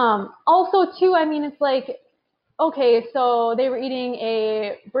also too, I mean, it's like, okay, so they were eating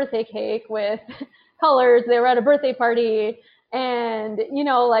a birthday cake with colors, they were at a birthday party, and,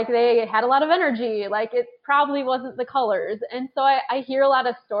 like they had a lot of energy, like it probably wasn't the colors. And so I hear a lot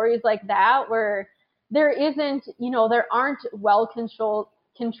of stories like that where there isn't, there aren't well-controlled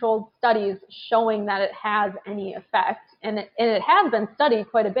studies showing that it has any effect. And it has been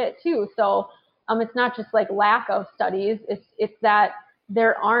studied quite a bit too. So it's not just like lack of studies. It's that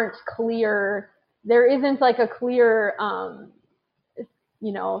there isn't like a clear,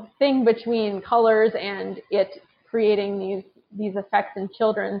 thing between colors and it creating these effects in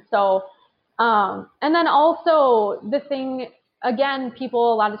children. So, and then also the thing, again,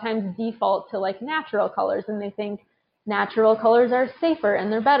 people a lot of times default to like natural colors, and they think natural colors are safer and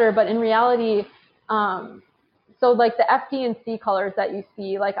they're better. But in reality, so like the FD&C colors that you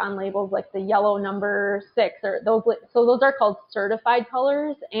see like on labels, like the yellow number 6, or those are called certified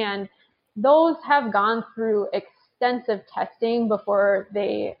colors, and those have gone through extensive testing before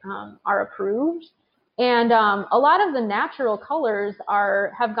they are approved. And a lot of the natural colors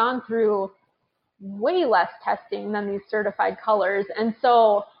have gone through way less testing than these certified colors. And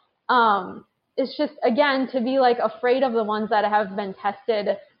so it's just, again, to be like afraid of the ones that have been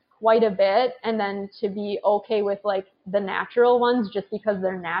tested quite a bit, and then to be okay with like the natural ones just because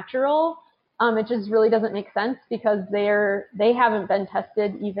they're natural. It just really doesn't make sense, because they haven't been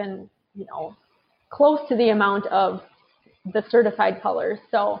tested even, close to the amount of the certified colors.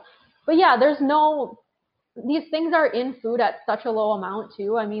 So, but yeah, these things are in food at such a low amount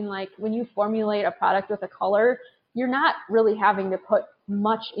too. I mean, like when you formulate a product with a color, you're not really having to put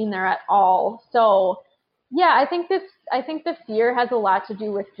much in there at all. So yeah, I think the fear has a lot to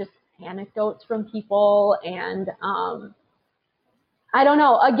do with just anecdotes from people. And I don't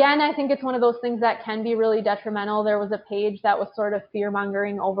know. Again, I think it's one of those things that can be really detrimental. There was a page that was sort of fear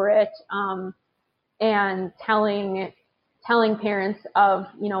mongering over it, and telling parents of,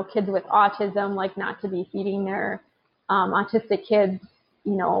 kids with autism, like not to be feeding their autistic kids,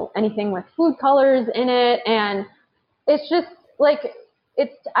 anything with food colors in it. And it's just like,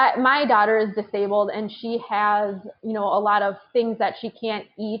 my daughter is disabled, and she has, a lot of things that she can't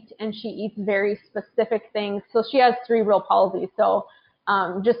eat, and she eats very specific things. So she has cerebral palsy. So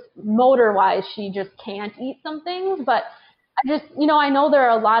just motor wise, she just can't eat some things. But I just, I know there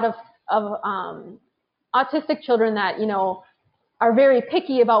are a lot of autistic children that, are very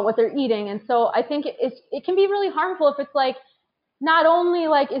picky about what they're eating. And so I think it can be really harmful if it's like, not only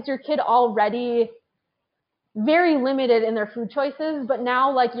like is your kid already very limited in their food choices, but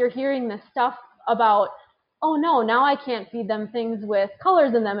now like you're hearing this stuff about oh no, now I can't feed them things with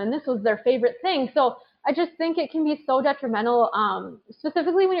colors in them, and this was their favorite thing. So I just think it can be so detrimental,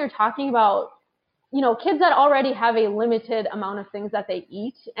 specifically when you're talking about, kids that already have a limited amount of things that they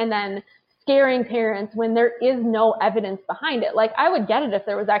eat, and then scaring parents when there is no evidence behind it. Like, I would get it if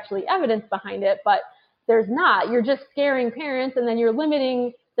there was actually evidence behind it, but there's not. You're just scaring parents, and then you're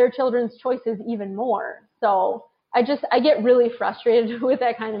limiting their children's choices even more. So I get really frustrated with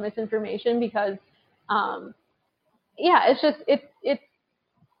that kind of misinformation because, it's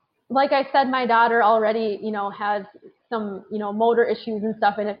like I said, my daughter already, has some, motor issues and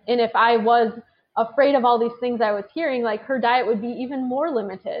stuff. And if I was afraid of all these things I was hearing, like, her diet would be even more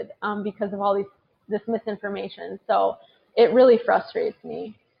limited, because of this misinformation. So it really frustrates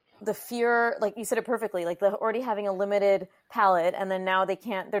me. The fear, like you said it perfectly, like the already having a limited palate, and then now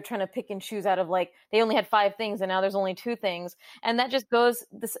they're trying to pick and choose out of, like, they only had 5 things and now there's only 2 things. And that just goes,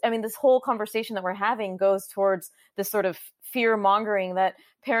 this whole conversation that we're having goes towards this sort of fear mongering that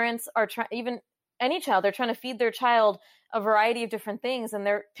parents are trying, even any child, they're trying to feed their child a variety of different things, and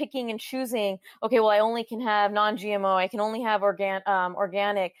they're picking and choosing, okay, well, I only can have non-GMO, I can only have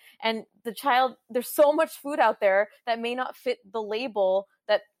organic. And the child, there's so much food out there that may not fit the label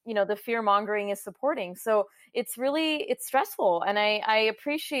that, the fear mongering is supporting. So it's stressful. And I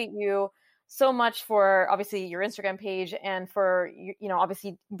appreciate you so much for obviously your Instagram page and for,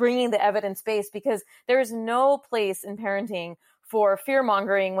 obviously bringing the evidence base, because there is no place in parenting for fear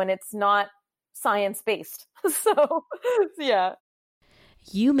mongering when it's not science-based. So, yeah.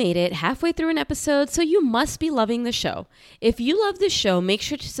 You made it halfway through an episode, so you must be loving the show. If you love this show, make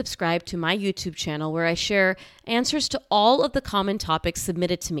sure to subscribe to my YouTube channel where I share answers to all of the common topics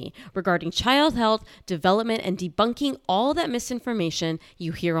submitted to me regarding child health, development, and debunking all that misinformation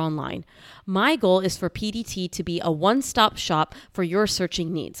you hear online. My goal is for PDT to be a one-stop shop for your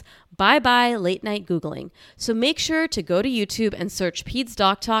searching needs. Bye-bye late night Googling. So make sure to go to YouTube and search Peds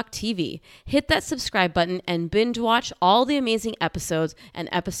Doc Talk TV. Hit that subscribe button and binge watch all the amazing episodes and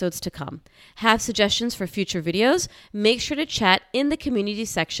episodes to come. Have suggestions for future videos? Make sure to chat in the community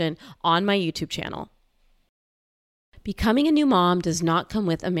section on my YouTube channel. Becoming a new mom does not come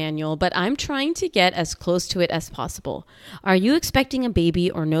with a manual, but I'm trying to get as close to it as possible. Are you expecting a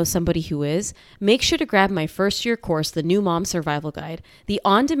baby or know somebody who is? Make sure to grab my first-year course, The New Mom Survival Guide. The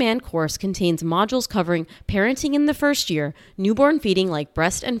on-demand course contains modules covering parenting in the first year, newborn feeding like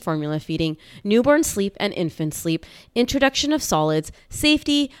breast and formula feeding, newborn sleep and infant sleep, introduction of solids,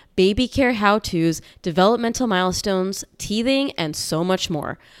 safety, baby care how-tos, developmental milestones, teething, and so much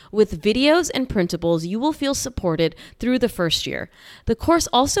more. With videos and printables, you will feel supported through the first year. The course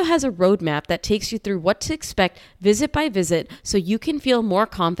also has a roadmap that takes you through what to expect visit by visit so you can feel more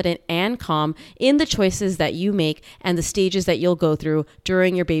confident and calm in the choices that you make and the stages that you'll go through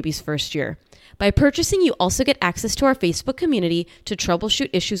during your baby's first year. By purchasing, you also get access to our Facebook community to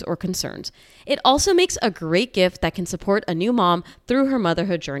troubleshoot issues or concerns. It also makes a great gift that can support a new mom through her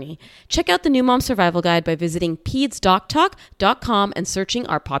motherhood journey. Check out the New Mom Survival Guide by visiting pedsdoctalk.com and searching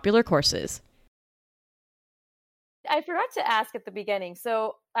our popular courses. I forgot to ask at the beginning.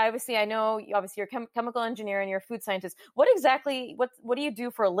 So obviously, I know you're a chemical engineer and you're a food scientist. What do you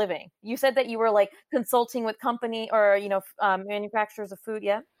do for a living? You said that you were like consulting with company or manufacturers of food.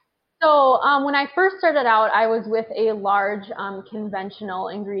 Yeah. So when I first started out, I was with a large conventional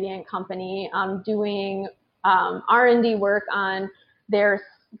ingredient company doing R&D work on their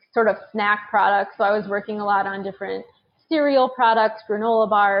sort of snack products. So I was working a lot on different cereal products, granola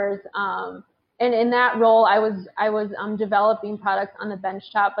bars, and in that role, I was developing products on the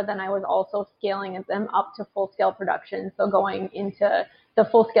bench top, but then I was also scaling them up to full-scale production. So going into the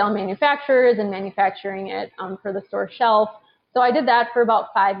full-scale manufacturers and manufacturing it for the store shelf. So I did that for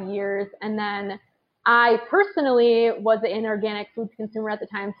about 5 years. And then I personally was an organic foods consumer at the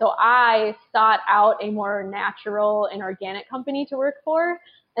time. So I sought out a more natural and organic company to work for.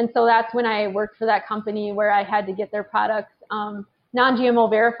 And so that's when I worked for that company where I had to get their products non-GMO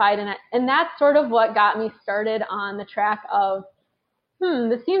verified. And that's sort of what got me started on the track of,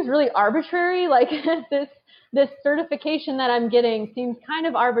 this seems really arbitrary. Like this certification that I'm getting seems kind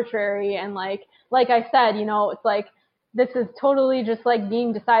of arbitrary. And like I said, it's like, this is totally just like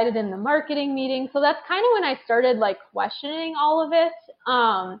being decided in the marketing meeting. So that's kind of when I started like questioning all of it.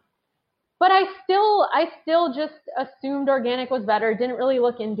 But I still just assumed organic was better, didn't really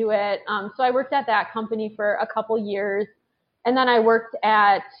look into it. So I worked at that company for a couple years. And then I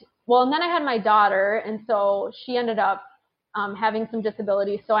and then I had my daughter. And so she ended up having some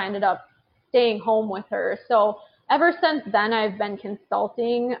disabilities. So I ended up staying home with her. So ever since then, I've been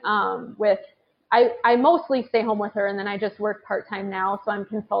consulting I mostly stay home with her, and then I just work part-time now. So I'm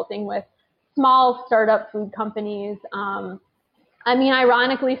consulting with small startup food companies. I mean,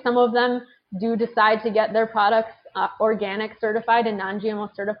 ironically, some of them do decide to get their products organic certified and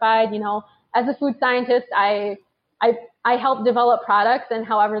non-GMO certified. You know, as a food scientist, I help develop products, and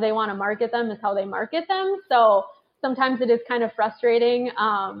however they want to market them is how they market them. So sometimes it is kind of frustrating,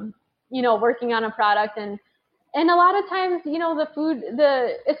 you know, working on a product, and a lot of times, you know,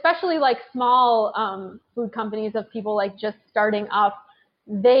 especially like small food companies of people like just starting up,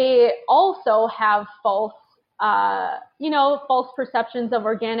 they also have false perceptions of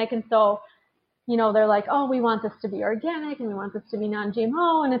organic. And so, you know, they're like, oh, we want this to be organic and we want this to be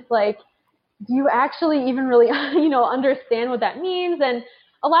non-GMO. And it's like, do you actually even really, you know, understand what that means? And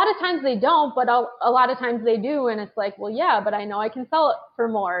a lot of times they don't, but a lot of times they do. And it's like, well, yeah, but I know I can sell it for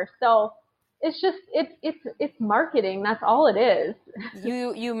more. So it's just, it's marketing. That's all it is.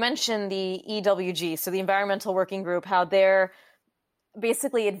 You mentioned the EWG, so the Environmental Working Group, how they're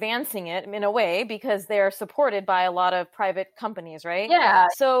basically advancing it in a way because they're supported by a lot of private companies, right? Yeah.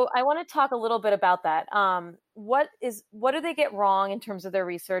 So I want to talk a little bit about that. What do they get wrong in terms of their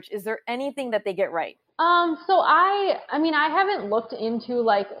research? Is there anything that they get right? So I mean, I haven't looked into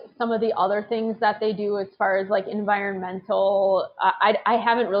like some of the other things that they do as far as like environmental. I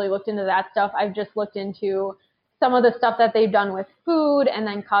haven't really looked into that stuff. I've just looked into some of the stuff that they've done with food and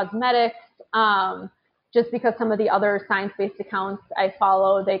then cosmetics. Just because some of the other science-based accounts I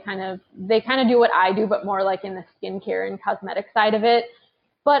follow, they kind of do what I do, but more like in the skincare and cosmetic side of it.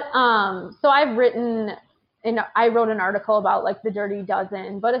 But so I wrote an article about like the Dirty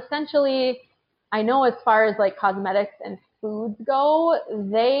Dozen, but essentially I know as far as like cosmetics and foods go,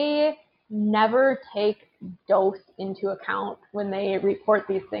 they never take dose into account when they report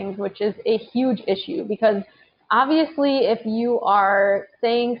these things, which is a huge issue because obviously, if you are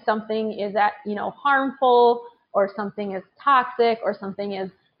saying something is harmful or something is toxic or something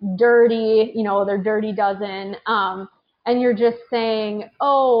is dirty, their Dirty Dozen, and you're just saying,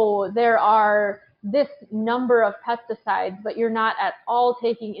 oh, there are this number of pesticides, but you're not at all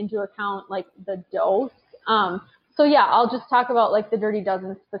taking into account like the dose. So yeah, I'll just talk about like the Dirty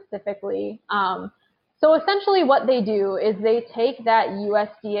Dozen specifically. So essentially what they do is they take that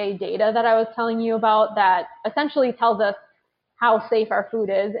USDA data that I was telling you about that essentially tells us how safe our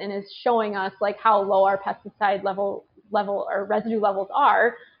food is and is showing us like how low our pesticide level or residue levels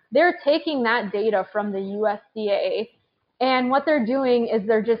are. They're taking that data from the USDA, and what they're doing is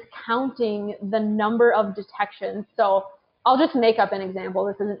they're just counting the number of detections. So I'll just make up an example.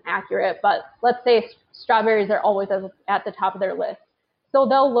 This isn't accurate, but let's say strawberries are always at the top of their list. So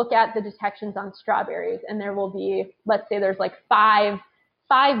they'll look at the detections on strawberries, and there will be, let's say there's like five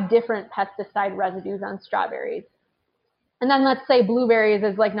different pesticide residues on strawberries. And then let's say blueberries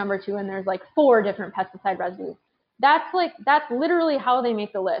is like number 2, and there's like 4 different pesticide residues. That's literally how they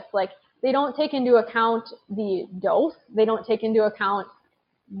make the list. Like they don't take into account the dose. They don't take into account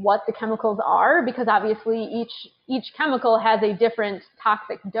what the chemicals are, because obviously each chemical has a different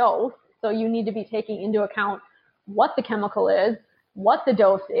toxic dose. So you need to be taking into account what the chemical is, what the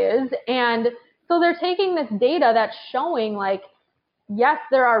dose is. And so they're taking this data that's showing like, yes,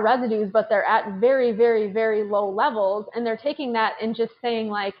 there are residues, but they're at very, very, very low levels. And they're taking that and just saying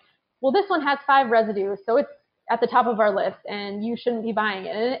like, well, this one has 5 residues, so it's at the top of our list and you shouldn't be buying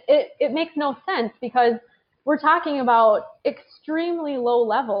it. And it makes no sense because we're talking about extremely low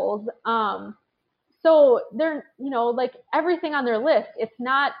levels. So they're, like everything on their list, it's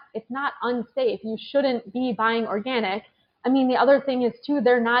not unsafe. You shouldn't be buying organic. I mean, the other thing is too,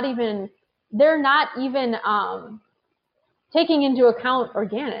 they're not even taking into account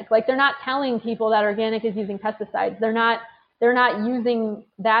organic. Like they're not telling people that organic is using pesticides. They're not using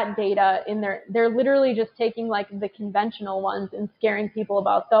that data in there. They're literally just taking like the conventional ones and scaring people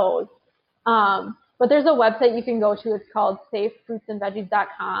about those. But there's a website you can go to. It's called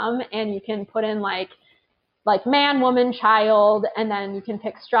safefruitsandveggies.com, and you can put in like man, woman, child, and then you can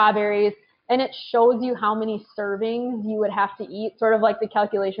pick strawberries. And it shows you how many servings you would have to eat, sort of like the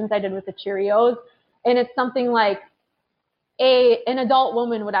calculations I did with the Cheerios. And it's something like an adult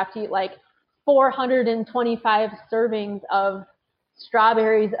woman would have to eat like 425 servings of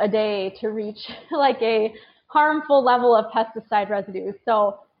strawberries a day to reach like a harmful level of pesticide residues.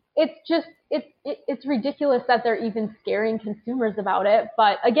 So it's ridiculous that they're even scaring consumers about it.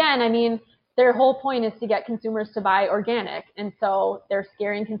 But again, I mean, their whole point is to get consumers to buy organic. And so they're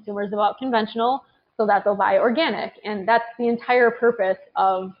scaring consumers about conventional so that they'll buy organic. And that's the entire purpose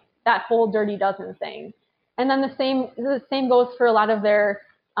of that whole Dirty Dozen thing. And then the same goes for a lot of their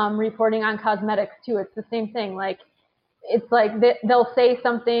reporting on cosmetics too. It's the same thing. Like it's like they'll say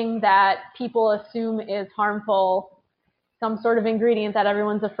something that people assume is harmful, some sort of ingredient that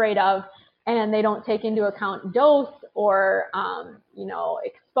everyone's afraid of. and they don't take into account dose or,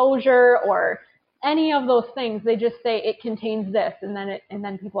 exposure or any of those things. They just say it contains this, and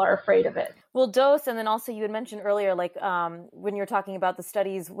then people are afraid of it. Well, dose, and then also you had mentioned earlier, like when you're talking about the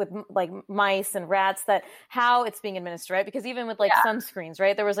studies with like mice and rats, that how it's being administered, right? Because even with like sunscreens,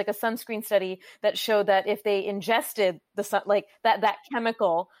 right? There was like a sunscreen study that showed that if they ingested the sun, like that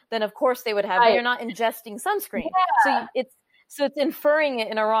chemical, then of course they would have. But you're not ingesting sunscreen, so it's inferring it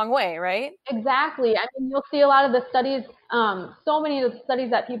in a wrong way, right? Exactly. I mean, you'll see a lot of the studies. So many of the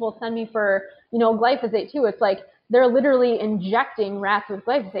studies that people send me for, glyphosate too. It's like they're literally injecting rats with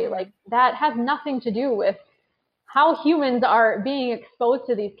glyphosate. Like that has nothing to do with how humans are being exposed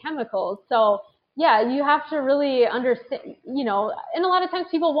to these chemicals. So yeah, you have to really understand, and a lot of times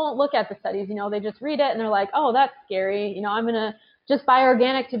people won't look at the studies, they just read it and they're like, oh, that's scary. I'm going to just buy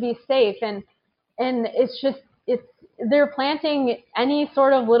organic to be safe. And they're planting any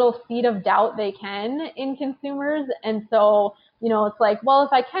sort of little seed of doubt they can in consumers. And so, it's like, well,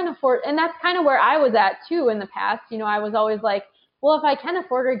 if I can afford, and that's kind of where I was at too in the past. I was always like, well, if I can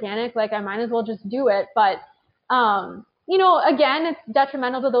afford organic, like I might as well just do it. But, again, it's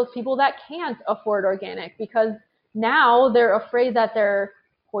detrimental to those people that can't afford organic, because now they're afraid that they're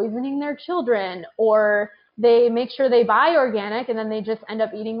poisoning their children, or they make sure they buy organic and then they just end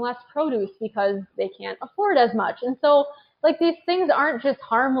up eating less produce because they can't afford as much. And so like these things aren't just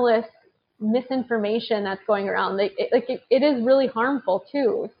harmless misinformation that's going around. It is really harmful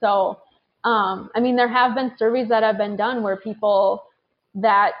too. So, there have been surveys that have been done where people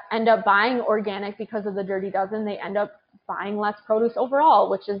that end up buying organic because of the Dirty Dozen, they end up buying less produce overall,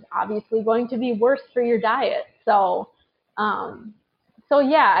 which is obviously going to be worse for your diet. So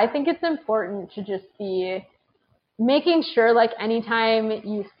yeah, I think it's important to just be making sure, like anytime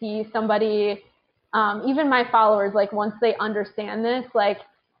you see somebody, even my followers, like once they understand this, like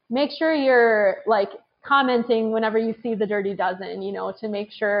make sure you're like commenting whenever you see the Dirty Dozen, to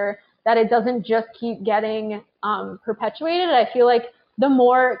make sure that it doesn't just keep getting perpetuated. I feel like the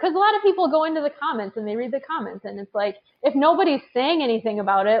more, because a lot of people go into the comments and they read the comments, and it's like, if nobody's saying anything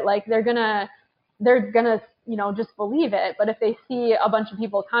about it, like they're gonna just believe it. But if they see a bunch of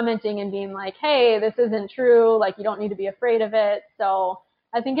people commenting and being like, hey, this isn't true, like you don't need to be afraid of it. So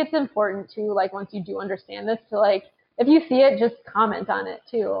I think it's important to, like, once you do understand this, to like, if you see it, just comment on it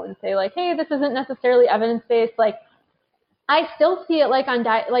too and say like, hey, this isn't necessarily evidence-based. Like I still see it like on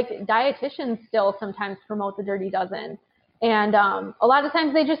dietitians still sometimes promote the Dirty Dozen. And a lot of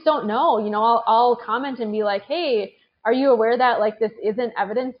times they just don't know. I'll comment and be like, hey, are you aware that like this isn't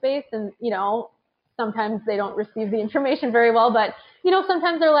evidence-based? And, sometimes they don't receive the information very well, but,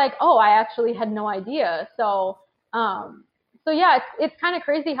 sometimes they're like, oh, I actually had no idea. So yeah, it's kind of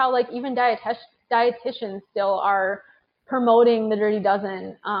crazy how like even dietitians still are promoting the Dirty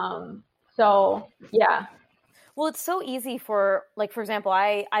Dozen. So yeah. Well, it's so easy for, like, for example,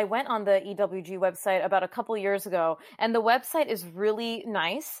 I went on the EWG website about a couple years ago, and the website is really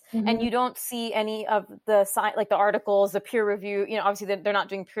nice, and you don't see any of the like the articles, the peer review, obviously they're not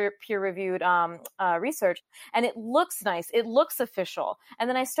doing peer reviewed research, and it looks nice. It looks official. And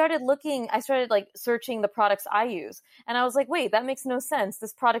then I started like searching the products I use, and I was like, wait, that makes no sense.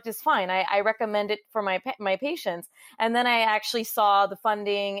 This product is fine. I recommend it for my patients. And then I actually saw the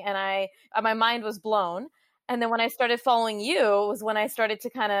funding, and my mind was blown. And then when I started following you was when I started to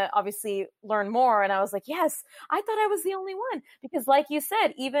kind of obviously learn more. And I was like, yes, I thought I was the only one. Because like you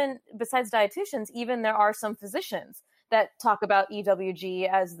said, even besides dietitians, even there are some physicians that talk about EWG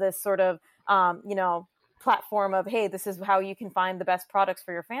as this sort of, platform of, hey, this is how you can find the best products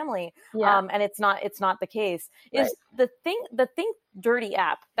for your family. Yeah. And it's not the case. Is right. the Think Dirty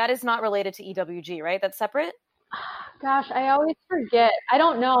app, that is not related to EWG, right? That's separate? Gosh, I always forget. I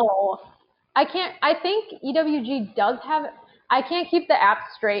don't know. I think EWG does have, I can't keep the app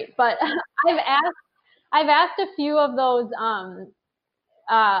straight, but I've asked a few of those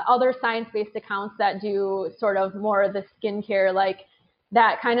other science-based accounts that do sort of more of the skincare, like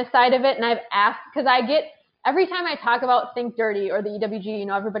that kind of side of it. And I've asked, because every time I talk about Think Dirty or the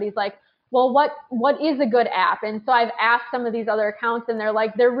EWG, everybody's like, well, what is a good app? And so I've asked some of these other accounts, and they're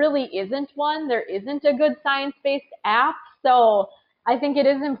like, there really isn't one. There isn't a good science-based app. So I think it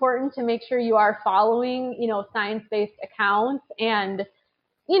is important to make sure you are following, science-based accounts. And,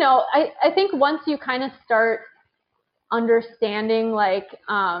 I think once you kind of start understanding, like,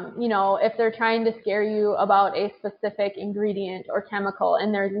 if they're trying to scare you about a specific ingredient or chemical,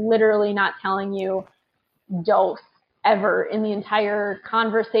 and they're literally not telling you dose ever in the entire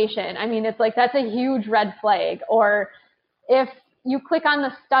conversation, I mean, it's like, that's a huge red flag. Or if you click on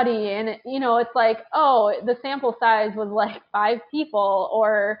the study and, it's like, oh, the sample size was like 5 people,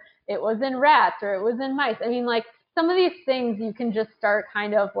 or it was in rats or it was in mice. I mean, like some of these things you can just start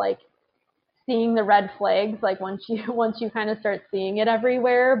kind of like seeing the red flags, like once you kind of start seeing it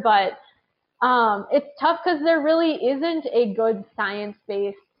everywhere. But it's tough because there really isn't a good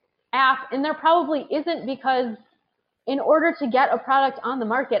science-based app, and there probably isn't, because in order to get a product on the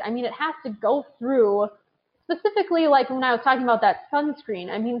market, I mean, it has to go through, specifically like when I was talking about that sunscreen,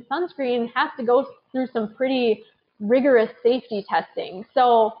 I mean, sunscreen has to go through some pretty rigorous safety testing.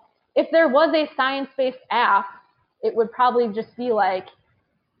 So if there was a science-based app, it would probably just be like,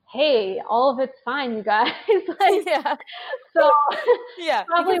 hey, all of it's fine, you guys. Like, yeah. So yeah,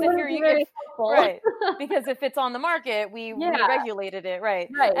 probably because if wouldn't be very helpful. right, because if it's on the market, we regulated it, right?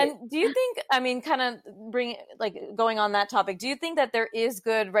 Right. And do you think, I mean, kind of going on that topic, do you think that there is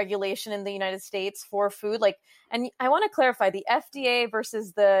good regulation in the United States for food? Like, and I want to clarify the FDA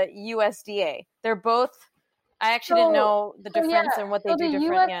versus the USDA. They're both. I actually didn't know the difference and what they do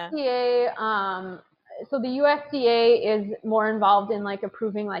different. So the USDA is more involved in like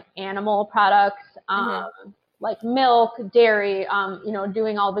approving like animal products, like milk, dairy,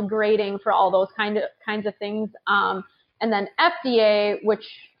 doing all the grading for all those kinds of things. And then FDA, which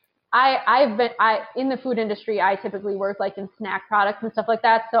I've been in the food industry, I typically work like in snack products and stuff like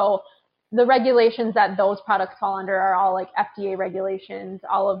that. So the regulations that those products fall under are all like FDA regulations.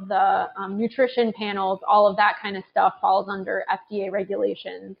 All of the nutrition panels, all of that kind of stuff falls under FDA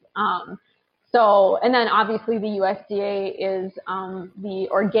regulations. So, and then obviously the USDA is the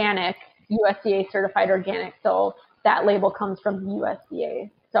organic, USDA certified organic. So that label comes from the USDA.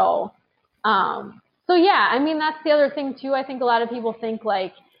 So yeah, I mean, that's the other thing too. I think a lot of people think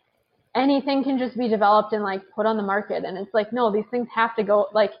like anything can just be developed and like put on the market. And it's like, no, these things have to go,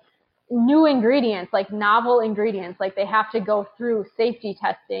 like new ingredients, like novel ingredients, like they have to go through safety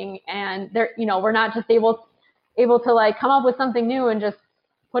testing. And they're, we're not just able to like come up with something new and just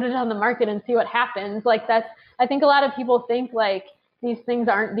put it on the market and see what happens. Like I think a lot of people think like these things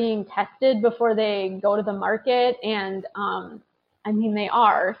aren't being tested before they go to the market. And, I mean, they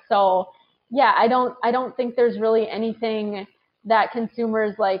are. So yeah, I don't think there's really anything that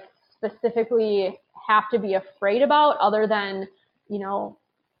consumers like specifically have to be afraid about, other than,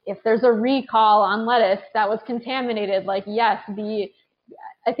 if there's a recall on lettuce that was contaminated, like, yes,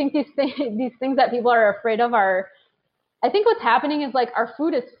 I think these things that people are afraid of are, I think what's happening is like our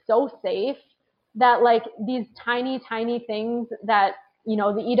food is so safe that like these tiny, tiny things that, the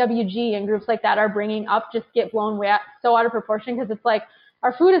EWG and groups like that are bringing up just get blown way so out of proportion, because it's like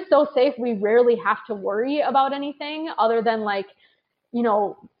our food is so safe, we rarely have to worry about anything other than like,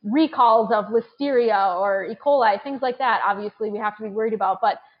 recalls of Listeria or E. coli, things like that. Obviously we have to be worried about,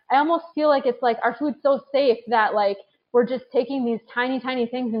 but I almost feel like it's like our food's so safe that like we're just taking these tiny, tiny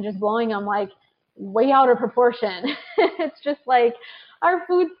things and just blowing them like way out of proportion. It's just like our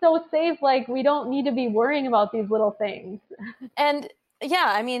food's so safe, like we don't need to be worrying about these little things. And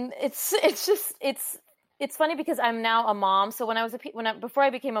yeah, I mean, it's funny because I'm now a mom. So before I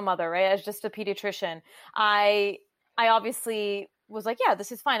became a mother, right, as just a pediatrician, I obviously was like, yeah,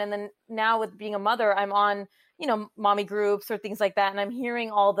 this is fine. And then now with being a mother, I'm on, mommy groups or things like that. And I'm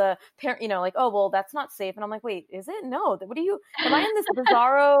hearing all the parent, like, oh, well, that's not safe. And I'm like, wait, is it? No. Am I in this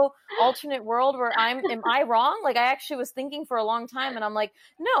bizarro alternate world where am I wrong? Like I actually was thinking for a long time, and I'm like,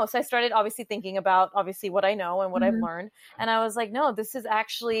 no. So I started obviously thinking about what I know and what I've learned. And I was like, no, this has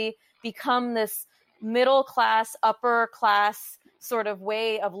actually become this middle class, upper class sort of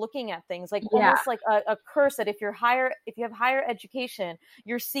way of looking at things, like almost like a curse that if you have higher education,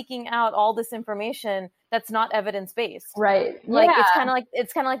 you're seeking out all this information that's not evidence-based. Right. Like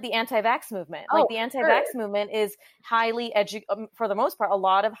it's kind of like the anti-vax movement. Like the anti-vax movement is highly for the most part, a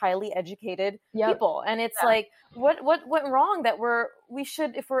lot of highly educated people. And it's like, what went wrong that we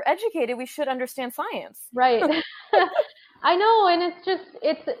should, if we're educated, we should understand science. Right. I know. And it's just,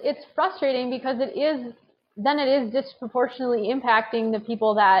 it's frustrating because it is disproportionately impacting the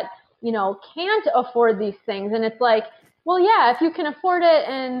people that, can't afford these things. And it's like, well, yeah, if you can afford it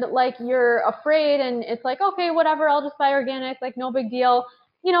and like you're afraid and it's like, okay, whatever, I'll just buy organic, like no big deal.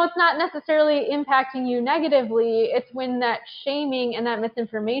 It's not necessarily impacting you negatively. It's when that shaming and that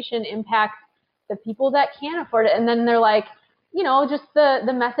misinformation impacts the people that can't afford it. And then they're like, just the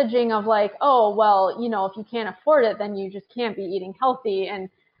messaging of like, oh, well, if you can't afford it, then you just can't be eating healthy. And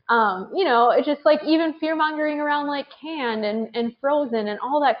it's just like even fear mongering around like canned and frozen and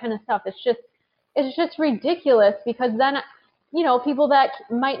all that kind of stuff. It's just ridiculous, because then, people that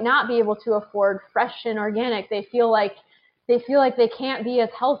might not be able to afford fresh and organic, they feel like they can't be as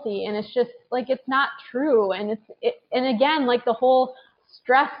healthy. And it's just like, it's not true. And and again, like the whole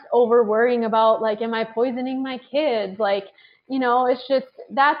stress over worrying about like, am I poisoning my kids? Like, You know, it's just,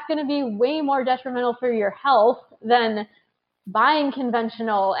 that's going to be way more detrimental for your health than buying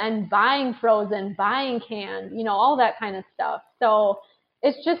conventional and buying frozen, buying canned, you know, all that kind of stuff. So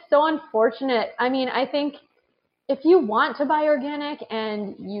it's just so unfortunate. I mean, I think if you want to buy organic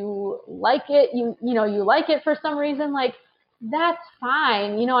and you like it, you know, you like it for some reason, like, that's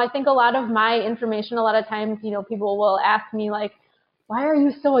fine. You know, I think a lot of my information, a lot of times, you know, people will ask me like, why are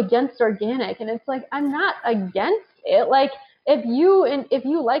you so against organic? And it's like, I'm not against it. Like, if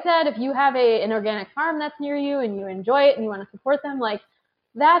you like that, if you have an organic farm that's near you and you enjoy it and you want to support them, like,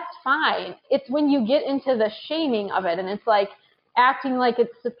 that's fine. It's when you get into the shaming of it and it's like acting like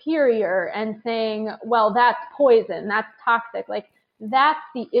it's superior and saying, well, that's poison, that's toxic. Like, that's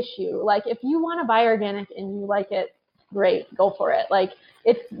the issue. Like, if you want to buy organic and you like it, great, go for it. Like,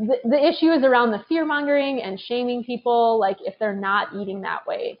 it's the issue is around the fear mongering and shaming people, like, if they're not eating that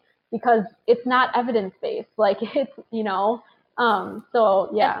way, because it's not evidence based. Like, it's, you know, so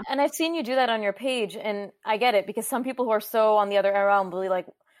yeah. And I've seen you do that on your page, and I get it, because some people who are so on the other realm will be like,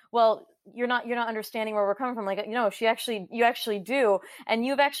 well, you're not understanding where we're coming from. Like, you know, you actually do. And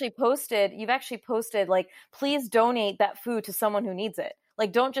you've actually posted like, please donate that food to someone who needs it.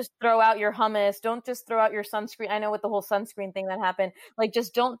 Like, don't just throw out your hummus. Don't just throw out your sunscreen. I know with the whole sunscreen thing that happened, like,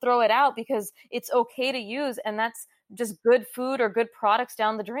 just don't throw it out, because it's okay to use. And that's just good food or good products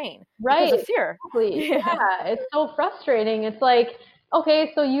down the drain. Right. Because of fear. Exactly. Yeah. It's so frustrating. It's like,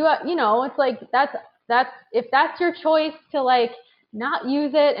 okay, so you know, it's like, that's, if that's your choice to like not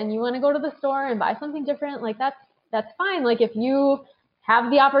use it and you want to go to the store and buy something different, like, that's fine. Like, if you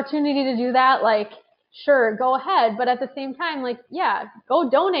have the opportunity to do that, like, sure, go ahead. But at the same time, like, yeah, go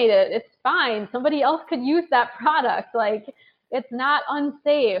donate it. It's fine. Somebody else could use that product. Like, it's not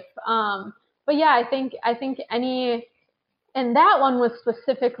unsafe. But yeah, I think and that one was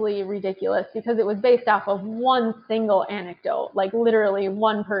specifically ridiculous because it was based off of one single anecdote, like literally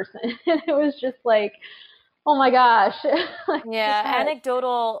one person. And it was just like, oh my gosh. Yeah,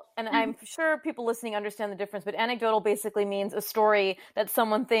 anecdotal, and I'm sure people listening understand the difference, but anecdotal basically means a story that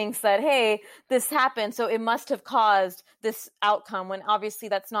someone thinks that, hey, this happened, so it must have caused this outcome, when obviously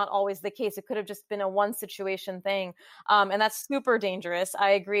that's not always the case. It could have just been a one situation thing. And that's super dangerous.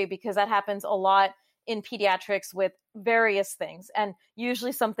 I agree, because that happens a lot in pediatrics with various things, and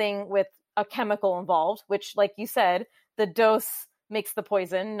usually something with a chemical involved, which, like you said, the dose makes the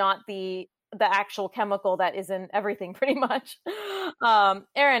poison, not the actual chemical that is in everything, pretty much.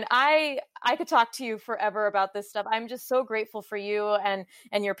 Erin, I could talk to you forever about this stuff. I'm just so grateful for you and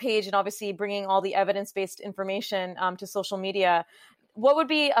your page, and obviously bringing all the evidence-based information to social media. What would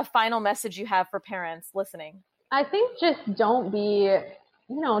be a final message you have for parents listening? I think just don't be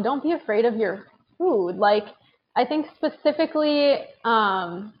afraid of your food. Like, I think specifically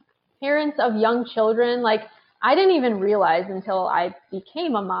parents of young children, like, I didn't even realize until I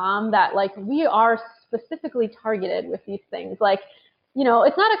became a mom that, like, we are specifically targeted with these things. Like, you know,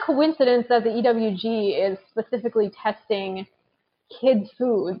 it's not a coincidence that the EWG is specifically testing kids'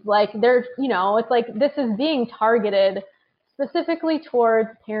 foods. Like, they're, you know, it's like this is being targeted specifically towards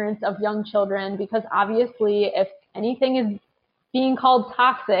parents of young children, because obviously if anything is being called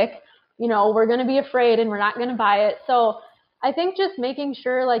toxic, you know, we're going to be afraid and we're not going to buy it. So I think just making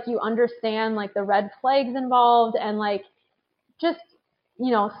sure, like, you understand, like, the red flags involved, and, like, just, you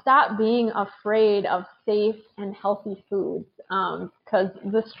know, stop being afraid of safe and healthy foods, because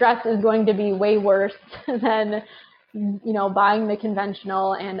the stress is going to be way worse than, you know, buying the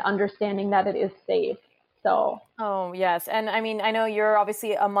conventional and understanding that it is safe. So. Oh, yes. And I mean, I know you're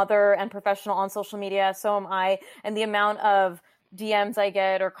obviously a mother and professional on social media. So am I. And the amount of DMs I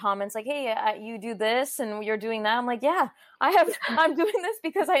get or comments like, hey, you do this and you're doing that. I'm like, yeah, I'm doing this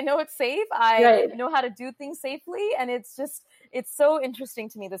because I know it's safe. I know how to do things safely. And it's so interesting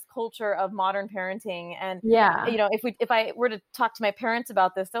to me, this culture of modern parenting. And, you know, if I were to talk to my parents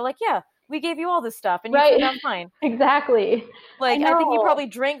about this, they're like, yeah, we gave you all this stuff and you turned out fine. Exactly. Like, I think you probably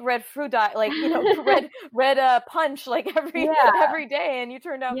drank red fruit, like, you know, red punch, like every day, and you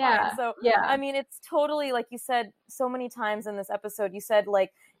turned out fine. So, I mean, it's totally, like you said so many times in this episode, you said,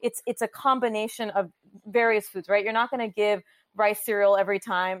 like, it's a combination of various foods, right? You're not going to give rice cereal every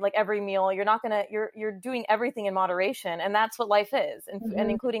time, like every meal. You're not going to, you're doing everything in moderation. And that's what life is,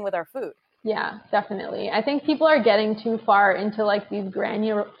 and including with our food. Yeah, definitely. I think people are getting too far into, like, these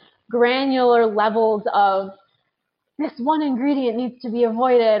granular levels of this one ingredient needs to be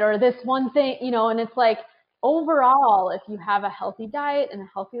avoided, or this one thing, you know, and it's like, overall, if you have a healthy diet and a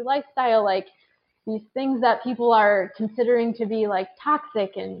healthy lifestyle, like, these things that people are considering to be, like,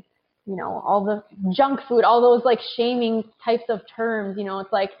 toxic, and, you know, all the junk food, all those, like, shaming types of terms, you know,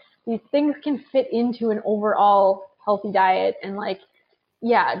 it's like these things can fit into an overall healthy diet and like,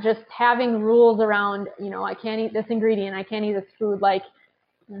 yeah, just having rules around, I can't eat this ingredient, I can't eat this food, like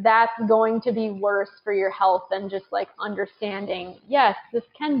that's going to be worse for your health than just like understanding, yes, this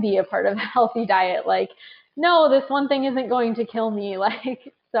can be a part of a healthy diet. Like, no, this one thing isn't going to kill me.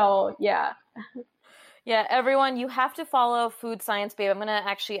 Like, so yeah. Yeah, everyone, you have to follow Food Science Babe. I'm going to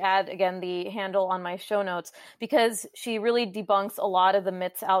actually add, again, the handle on my show notes because she really debunks a lot of the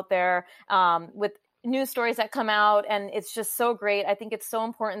myths out there with news stories that come out, and it's just so great. I think it's so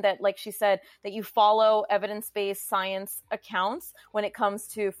important that, like she said, that you follow evidence-based science accounts when it comes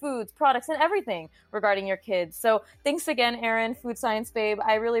to foods, products, and everything regarding your kids. So thanks again, Erin, Food Science Babe.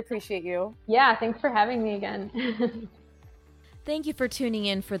 I really appreciate you. Yeah, thanks for having me again. Thank you for tuning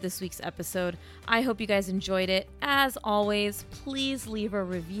in for this week's episode. I hope you guys enjoyed it. As always, please leave a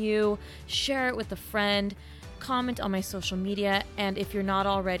review, share it with a friend, comment on my social media, and if you're not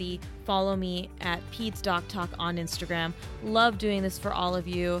already, follow me at Peds Doc Talk on Instagram. Love doing this for all of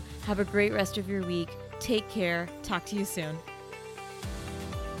you. Have a great rest of your week. Take care. Talk to you soon.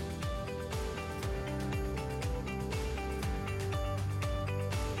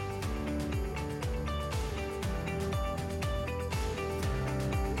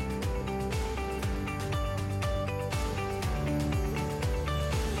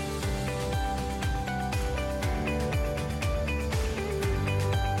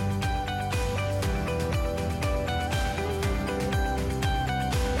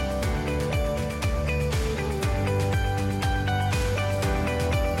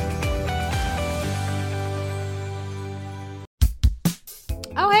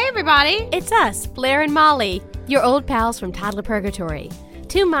 Everybody, it's us, Blair and Molly, your old pals from Toddler Purgatory.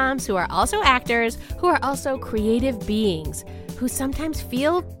 Two moms who are also actors, who are also creative beings, who sometimes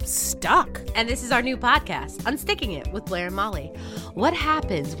feel stuck. And this is our new podcast, Unsticking It with Blair and Molly. What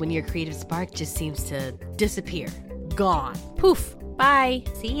happens when your creative spark just seems to disappear? Gone. Poof. Bye.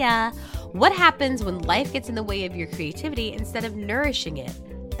 See ya. What happens when life gets in the way of your creativity instead of nourishing it?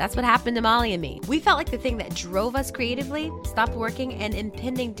 That's what happened to Molly and me. We felt like the thing that drove us creatively stopped working and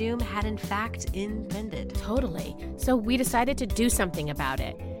impending doom had in fact impended. Totally. So we decided to do something about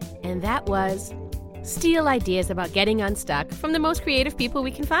it. And that was steal ideas about getting unstuck from the most creative people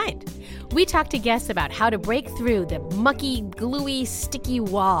we can find. We talked to guests about how to break through the mucky, gluey, sticky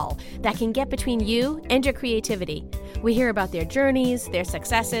wall that can get between you and your creativity. We hear about their journeys, their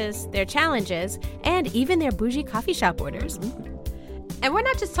successes, their challenges, and even their bougie coffee shop orders. And we're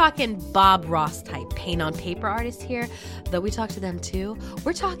not just talking Bob Ross type paint on paper artists here, though we talk to them too.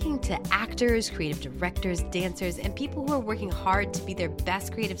 We're talking to actors, creative directors, dancers, and people who are working hard to be their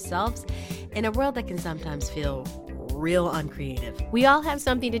best creative selves in a world that can sometimes feel real uncreative. We all have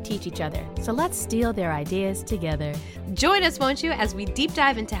something to teach each other, so let's steal their ideas together. Join us, won't you, as we deep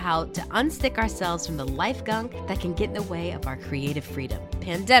dive into how to unstick ourselves from the life gunk that can get in the way of our creative freedom.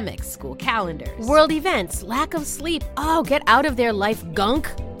 Pandemics, school calendars, world events, lack of sleep. Oh, get out of their life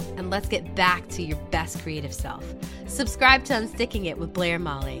gunk. And let's get back to your best creative self. Subscribe to Unsticking It with Blair and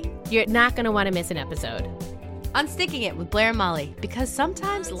Molly. You're not going to want to miss an episode. Unsticking It with Blair and Molly, because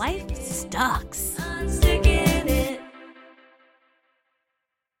sometimes life sucks. Unsticking